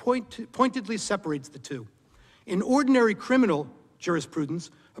Constitution pointedly separates the two. In ordinary criminal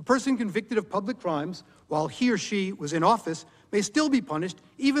jurisprudence, a person convicted of public crimes while he or she was in office may still be punished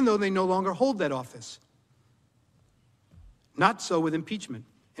even though they no longer hold that office. Not so with impeachment.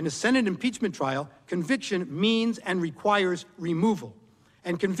 In a Senate impeachment trial, conviction means and requires removal.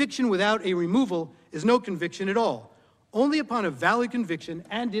 And conviction without a removal is no conviction at all. Only upon a valid conviction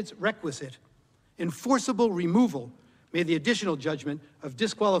and its requisite enforceable removal may the additional judgment of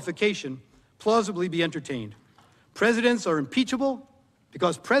disqualification plausibly be entertained. Presidents are impeachable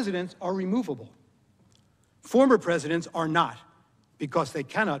because presidents are removable. Former presidents are not, because they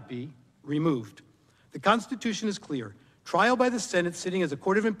cannot be removed. The Constitution is clear. Trial by the Senate sitting as a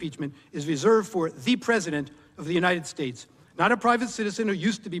court of impeachment is reserved for the President of the United States, not a private citizen who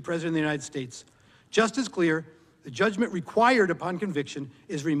used to be President of the United States. Just as clear, the judgment required upon conviction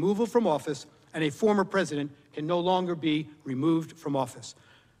is removal from office, and a former president can no longer be removed from office.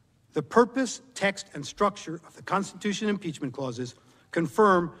 The purpose, text, and structure of the Constitution impeachment clauses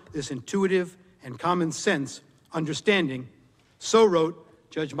confirm this intuitive and common sense understanding. So wrote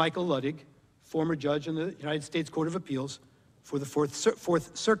Judge Michael Ludwig, former judge in the United States Court of Appeals for the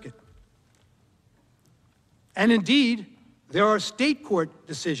Fourth Circuit. And indeed, there are state court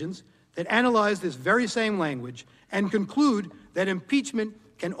decisions that analyze this very same language and conclude that impeachment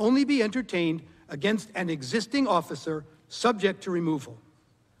can only be entertained against an existing officer subject to removal.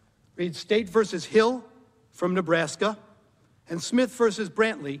 Read State versus Hill from Nebraska and Smith versus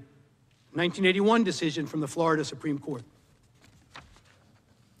Brantley, 1981 decision from the Florida Supreme Court.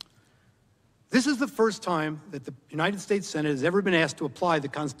 This is the first time that the United States Senate has ever been asked to apply the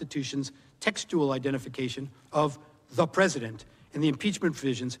Constitution's textual identification of the president in the impeachment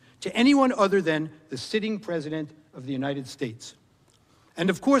provisions to anyone other than the sitting president of the United States. And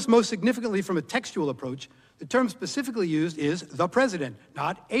of course, most significantly from a textual approach, the term specifically used is the president,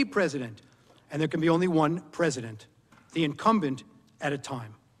 not a president. And there can be only one president, the incumbent at a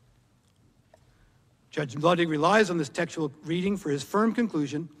time. Judge Ludwig relies on this textual reading for his firm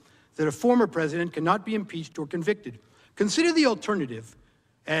conclusion that a former president cannot be impeached or convicted. Consider the alternative,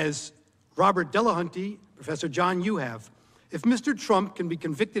 as Robert Delahunty, Professor John Yoo have. If Mr. Trump can be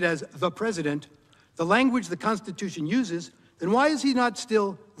convicted as the president, the language the Constitution uses, then why is he not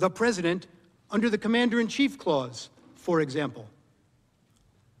still the president under the Commander-in-Chief Clause, for example?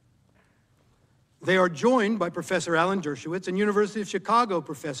 They are joined by Professor Alan Dershowitz and University of Chicago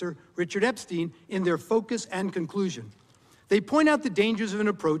Professor Richard Epstein in their focus and conclusion. They point out the dangers of an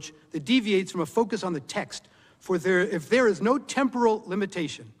approach that deviates from a focus on the text, if there is no temporal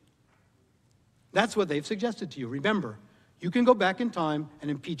limitation. That's what they've suggested to you. Remember, you can go back in time and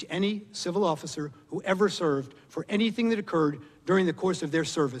impeach any civil officer who ever served for anything that occurred during the course of their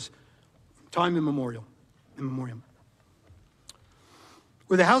service, time immemorial.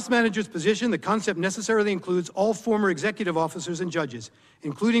 With the House manager's position, the concept necessarily includes all former executive officers and judges,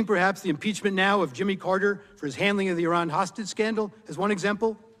 including perhaps the impeachment now of Jimmy Carter for his handling of the Iran hostage scandal, as one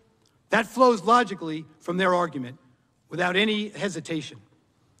example. That flows logically from their argument, without any hesitation.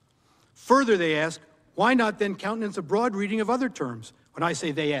 Further, they ask, why not then countenance a broad reading of other terms? When I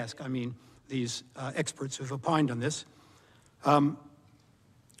say they ask, I mean these experts who have opined on this.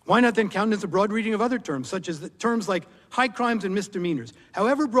 Why not then countenance a broad reading of other terms, such as terms like high crimes and misdemeanors,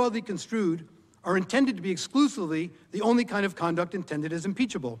 however broadly construed, are intended to be exclusively the only kind of conduct intended as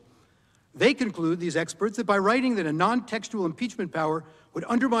impeachable. They conclude, these experts, that by writing that a non-textual impeachment power would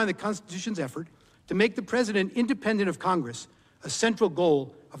undermine the Constitution's effort to make the president independent of Congress, a central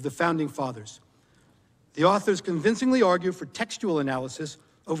goal of the Founding Fathers. The authors convincingly argue for textual analysis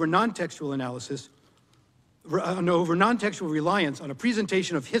over non-textual analysis, over non-textual reliance on a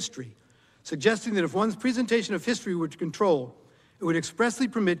presentation of history, suggesting that if one's presentation of history were to control, it would expressly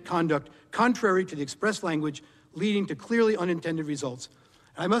permit conduct contrary to the express language, leading to clearly unintended results.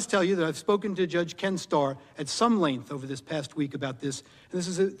 And I must tell you that I've spoken to Judge Ken Starr at some length over this past week about this, and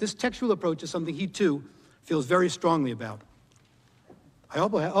this textual approach is something he, too, feels very strongly about. I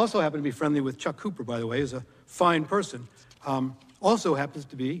also happen to be friendly with Chuck Cooper, by the way, who's a fine person. Also happens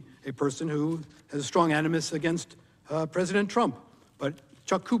to be a person who has a strong animus against President Trump. But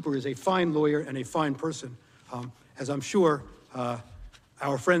Chuck Cooper is a fine lawyer and a fine person, as I'm sure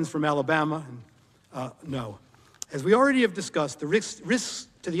our friends from Alabama know. As we already have discussed, the risks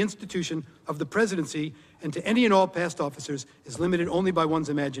to the institution of the presidency and to any and all past officers is limited only by one's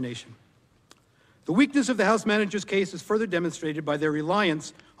imagination. The weakness of the House manager's case is further demonstrated by their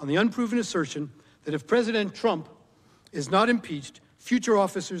reliance on the unproven assertion that if President Trump is not impeached, future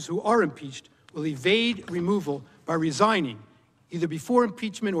officers who are impeached will evade removal by resigning, either before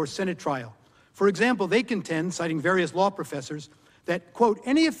impeachment or Senate trial. For example, they contend, citing various law professors, that, quote,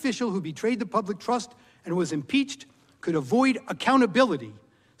 any official who betrayed the public trust and was impeached could avoid accountability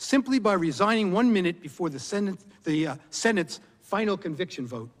simply by resigning 1 minute before the Senate's final conviction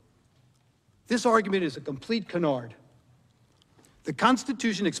vote. This argument is a complete canard. The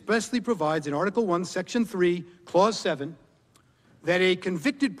Constitution expressly provides in Article 1, Section 3, Clause 7, that a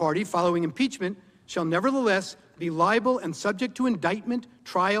convicted party following impeachment shall nevertheless be liable and subject to indictment,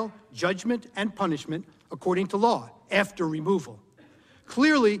 trial, judgment, and punishment according to law after removal.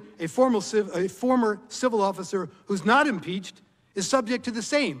 Clearly, a former civil officer who's not impeached is subject to the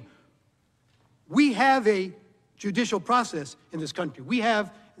same. We have a judicial process in this country. We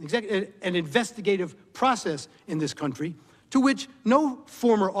have an investigative process in this country to which no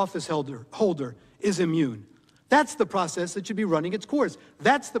former office holder is immune. That's the process that should be running its course.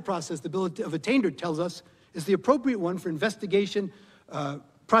 That's the process the Bill of Attainder tells us is the appropriate one for investigation,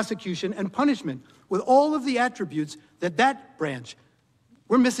 prosecution, and punishment, with all of the attributes that branch.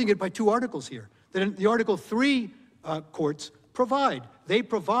 We're missing it by 2 articles here, that the Article 3 courts provide. They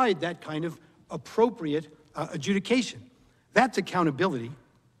provide that kind of appropriate adjudication. That's accountability.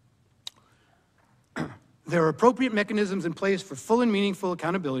 There are appropriate mechanisms in place for full and meaningful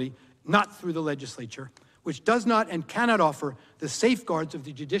accountability, not through the legislature, which does not and cannot offer the safeguards of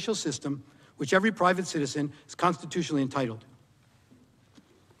the judicial system which every private citizen is constitutionally entitled.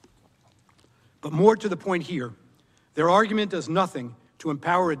 But more to the point here, their argument does nothing to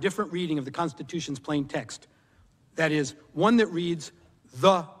empower a different reading of the Constitution's plain text. That is, one that reads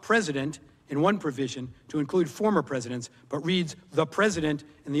the president in one provision to include former presidents, but reads the president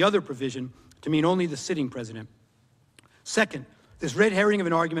in the other provision to mean only the sitting president. Second, this red herring of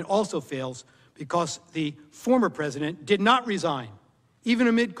an argument also fails because the former president did not resign, even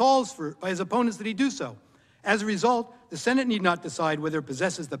amid calls by his opponents that he do so. As a result, the Senate need not decide whether it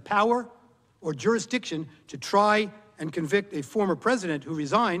possesses the power or jurisdiction to try and convict a former president who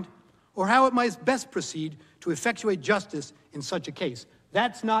resigned, or how it might best proceed to effectuate justice in such a case.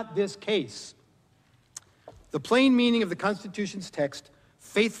 That's not this case. The plain meaning of the Constitution's text,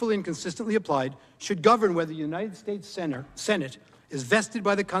 faithfully and consistently applied, should govern whether the United States Senate is vested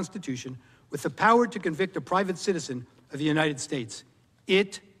by the Constitution with the power to convict a private citizen of the United States.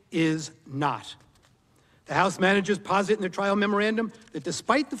 It is not. The House managers posit in their trial memorandum that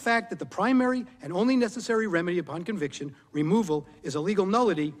despite the fact that the primary and only necessary remedy upon conviction, removal, is a legal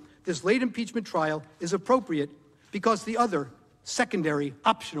nullity, this late impeachment trial is appropriate because the other, secondary,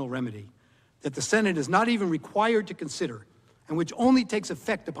 optional remedy that the Senate is not even required to consider and which only takes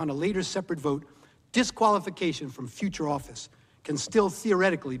effect upon a later separate vote, disqualification from future office, can still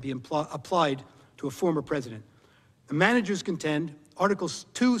theoretically be applied to a former president. The managers contend Article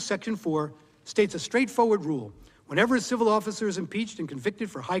 2, Section 4 states a straightforward rule. Whenever a civil officer is impeached and convicted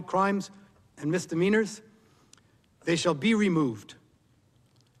for high crimes and misdemeanors, they shall be removed.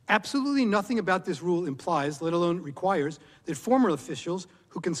 Absolutely nothing about this rule implies, let alone requires, that former officials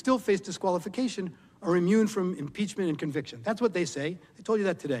who can still face disqualification are immune from impeachment and conviction. That's what they say. They told you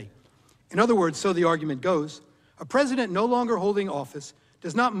that today. In other words, so the argument goes, a president no longer holding office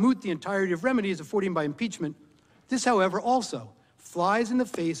does not moot the entirety of remedies afforded by impeachment. This, however, also flies in the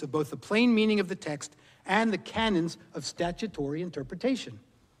face of both the plain meaning of the text and the canons of statutory interpretation.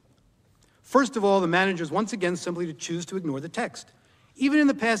 First of all, the managers once again simply choose to ignore the text. Even in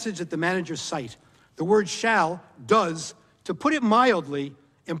the passage that the managers cite, the word shall does, to put it mildly,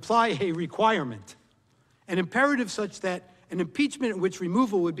 imply a requirement. An imperative such that an impeachment in which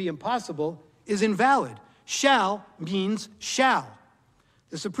removal would be impossible is invalid. Shall means shall.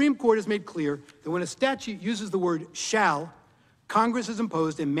 The Supreme Court has made clear that when a statute uses the word shall, Congress has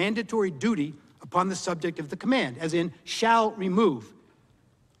imposed a mandatory duty upon the subject of the command, as in shall remove.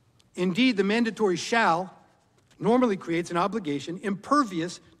 Indeed, the mandatory shall normally creates an obligation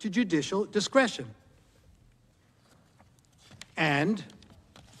impervious to judicial discretion. And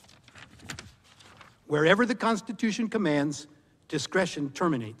wherever the Constitution commands, discretion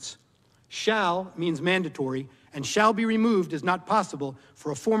terminates. Shall means mandatory, and shall be removed is not possible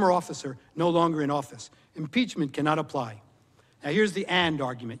for a former officer no longer in office. Impeachment cannot apply. Now here's the and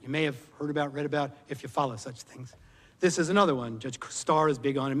argument you may have heard about, read about, if you follow such things. This is another one Judge Starr is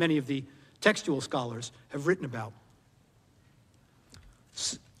big on, and many of the textual scholars have written about.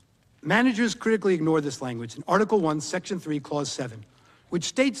 Managers critically ignore this language in Article 1, Section 3, Clause 7, which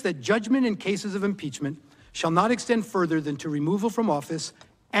states that judgment in cases of impeachment shall not extend further than to removal from office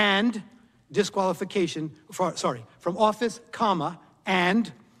and disqualification, from office, comma,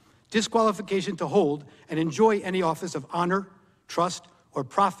 and disqualification to hold and enjoy any office of honor, trust, or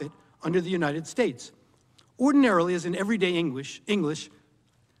profit under the United States. Ordinarily, as in everyday English,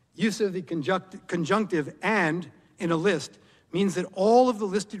 use of the conjunctive and in a list means that all of the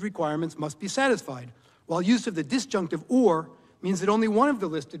listed requirements must be satisfied, while use of the disjunctive or means that only one of the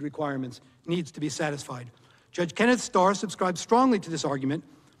listed requirements needs to be satisfied. Judge Kenneth Starr subscribes strongly to this argument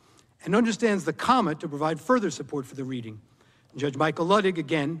and understands the comma to provide further support for the reading. Judge Michael Ludwig,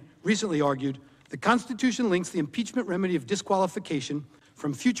 again, recently argued, the Constitution links the impeachment remedy of disqualification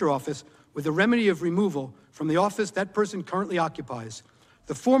from future office with the remedy of removal from the office that person currently occupies.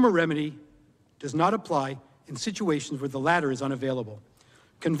 The former remedy does not apply in situations where the latter is unavailable.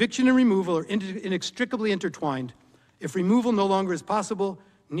 Conviction and removal are inextricably intertwined. If removal no longer is possible,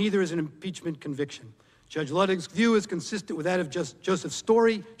 neither is an impeachment conviction. Judge Ludwig's view is consistent with that of Justice Joseph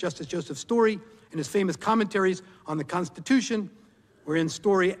Story in his famous commentaries on the Constitution, wherein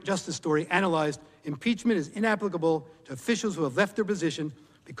Justice Story analyzed impeachment is inapplicable to officials who have left their position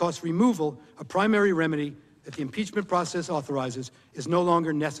because removal, a primary remedy that the impeachment process authorizes, is no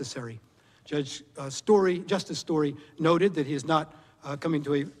longer necessary. Justice Story noted that he is not coming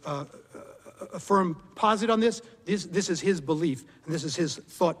to a firm posit on this. This is his belief, and this is his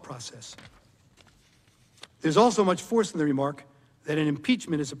thought process. There's also much force in the remark that an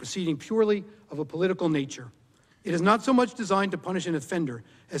impeachment is a proceeding purely of a political nature. It is not so much designed to punish an offender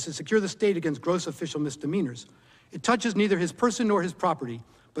as to secure the state against gross official misdemeanors. It touches neither his person nor his property,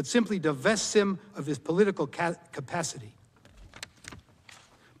 but simply divests him of his political capacity.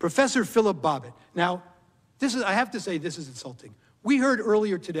 Professor Philip Bobbitt. Now, I have to say this is insulting. We heard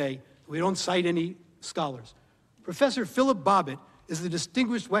earlier today, we don't cite any scholars. Professor Philip Bobbitt is the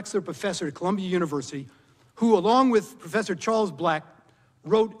distinguished Wexler professor at Columbia University who, along with Professor Charles Black,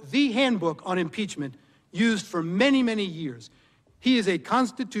 wrote the handbook on impeachment used for many, many years. He is a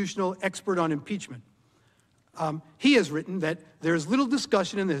constitutional expert on impeachment. He has written that there is little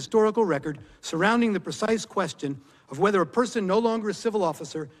discussion in the historical record surrounding the precise question of whether a person no longer a civil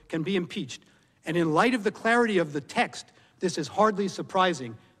officer can be impeached. And in light of the clarity of the text, this is hardly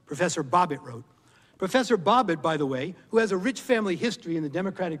surprising, Professor Bobbitt wrote. Professor Bobbitt, by the way, who has a rich family history in the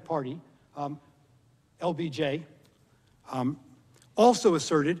Democratic Party, LBJ, also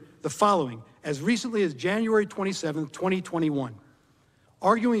asserted the following as recently as January 27, 2021,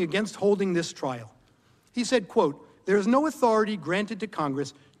 arguing against holding this trial. He said, quote, "There is no authority granted to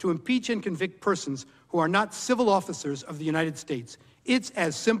Congress to impeach and convict persons who are not civil officers of the United States. It's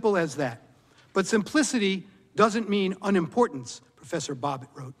as simple as that. But simplicity doesn't mean unimportance," Professor Bobbitt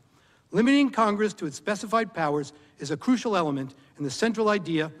wrote. Limiting Congress to its specified powers is a crucial element in the central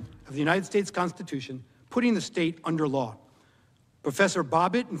idea of the United States Constitution, putting the state under law. Professor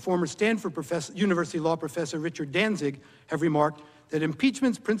Bobbitt and former Stanford University law professor Richard Danzig have remarked that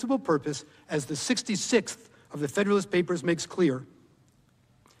impeachment's principal purpose, as the 66th of the Federalist Papers makes clear,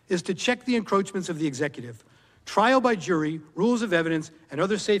 is to check the encroachments of the executive. Trial by jury, rules of evidence, and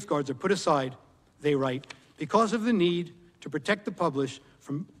other safeguards are put aside, they write, because of the need to protect the public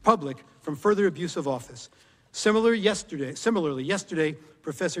from further abuse of office. Similarly, yesterday,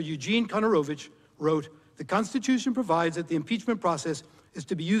 Professor Eugene Konorovich wrote, "The Constitution provides that the impeachment process is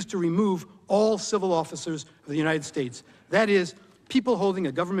to be used to remove all civil officers of the United States. That is, people holding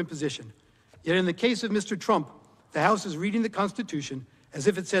a government position. Yet in the case of Mr. Trump, the House is reading the Constitution as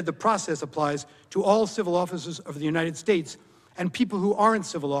if it said the process applies to all civil officers of the United States and people who aren't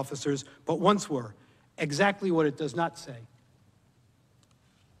civil officers but once were. Exactly what it does not say."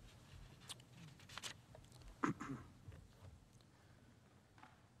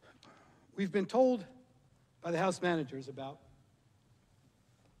 We've been told by the House managers about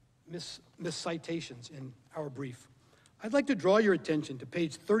miscitations in our brief. I'd like to draw your attention to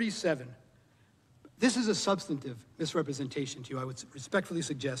page 37, This is a substantive misrepresentation to you, I would respectfully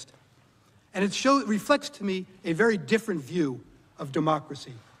suggest. And it reflects to me a very different view of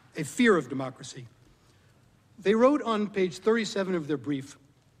democracy, a fear of democracy. They wrote on page 37 of their brief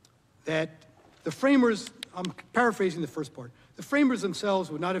that the framers, I'm paraphrasing the first part, the framers themselves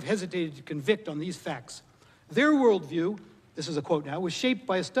would not have hesitated to convict on these facts. Their worldview, this is a quote now, was shaped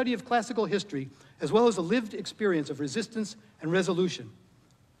by a study of classical history as well as a lived experience of resistance and resolution.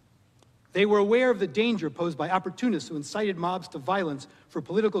 They were aware of the danger posed by opportunists who incited mobs to violence for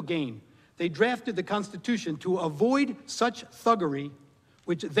political gain. They drafted the Constitution to avoid such thuggery,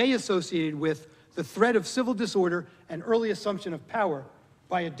 which they associated with the threat of civil disorder and early assumption of power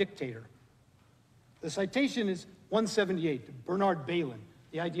by a dictator. The citation is 178, Bernard Bailyn,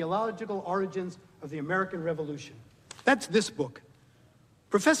 The Ideological Origins of the American Revolution. That's this book.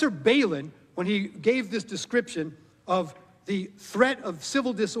 Professor Bailyn, when he gave this description of the threat of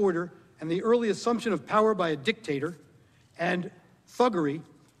civil disorder and the early assumption of power by a dictator and thuggery,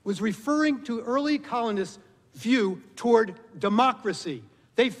 was referring to early colonists' view toward democracy.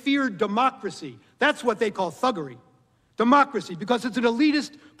 They feared democracy. That's what they call thuggery. Democracy, because it's an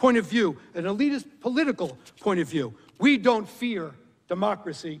elitist point of view, an elitist political point of view. We don't fear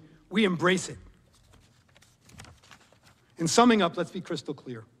democracy, we embrace it. In summing up, let's be crystal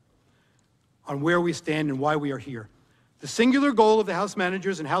clear on where we stand and why we are here. The singular goal of the House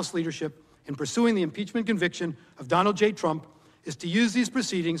managers and House leadership in pursuing the impeachment conviction of Donald J. Trump is to use these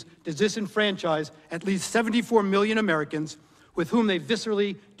proceedings to disenfranchise at least 74 million Americans with whom they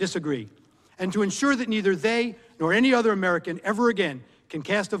viscerally disagree, and to ensure that neither they nor any other American ever again can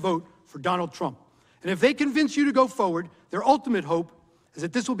cast a vote for Donald Trump. And if they convince you to go forward, their ultimate hope is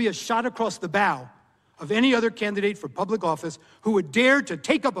that this will be a shot across the bow of any other candidate for public office who would dare to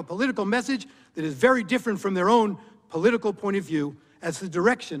take up a political message that is very different from their own political point of view as the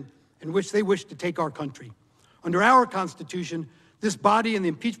direction in which they wish to take our country. Under our Constitution, this body and the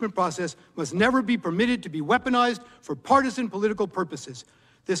impeachment process must never be permitted to be weaponized for partisan political purposes.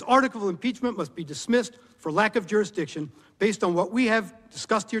 This article of impeachment must be dismissed for lack of jurisdiction based on what we have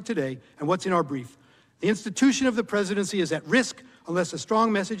discussed here today and what's in our brief. The institution of the presidency is at risk unless a strong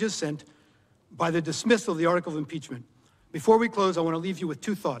message is sent by the dismissal of the article of impeachment. Before we close, I want to leave you with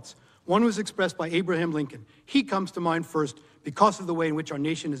two thoughts. One was expressed by Abraham Lincoln. He comes to mind first because of the way in which our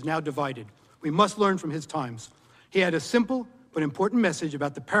nation is now divided. We must learn from his times. He had a simple but important message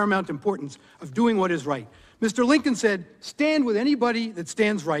about the paramount importance of doing what is right. Mr. Lincoln said, stand with anybody that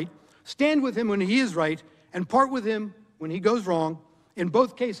stands right, stand with him when he is right, and part with him when he goes wrong. In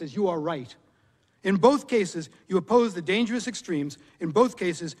both cases, you are right. In both cases, you oppose the dangerous extremes. In both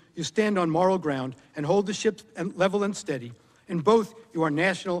cases, you stand on moral ground and hold the ship level and steady. In both, you are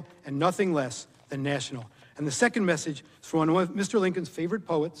national and nothing less than national. And the second message is from one of Mr. Lincoln's favorite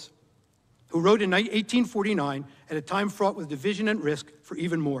poets, who wrote in 1849 at a time fraught with division and risk for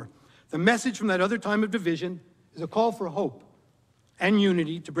even more. The message from that other time of division is a call for hope and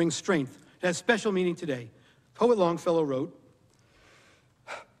unity to bring strength. It has special meaning today. Poet Longfellow wrote,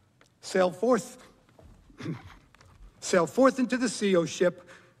 sail forth into the sea, O ship,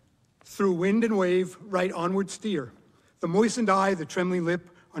 through wind and wave, right onward steer. The moistened eye, the trembling lip,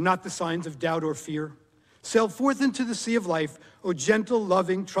 are not the signs of doubt or fear. Sail forth into the sea of life, O gentle,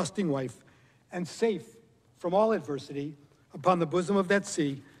 loving, trusting wife, and safe from all adversity, upon the bosom of that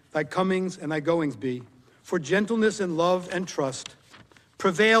sea, thy comings and thy goings be. For gentleness and love and trust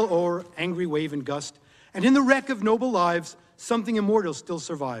prevail o'er angry wave and gust, and in the wreck of noble lives, something immortal still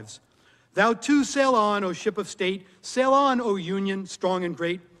survives. Thou too sail on, O ship of state, sail on, O Union, strong and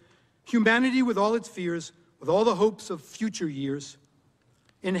great. Humanity with all its fears, with all the hopes of future years,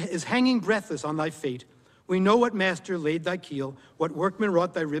 is hanging breathless on thy fate. We know what master laid thy keel, what workman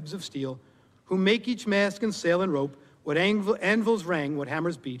wrought thy ribs of steel, who make each mast and sail and rope, what anvils rang, what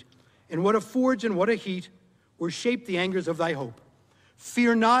hammers beat, and what a forge and what a heat were shaped the angers of thy hope.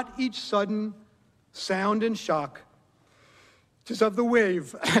 Fear not each sudden sound and shock. 'Tis of the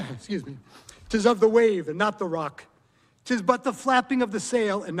wave, excuse me, 'tis of the wave and not the rock. 'Tis but the flapping of the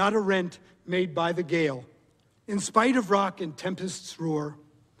sail and not a rent made by the gale. In spite of rock and tempest's roar,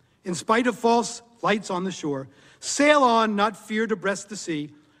 in spite of false lights on the shore, sail on, not fear to breast the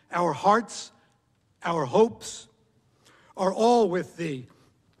sea. Our hearts, our hopes are all with thee.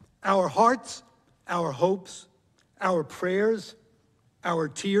 Our hearts, our hopes, our prayers, our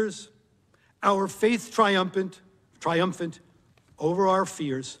tears, our faith triumphant over our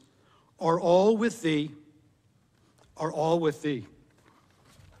fears, are all with thee, are all with thee.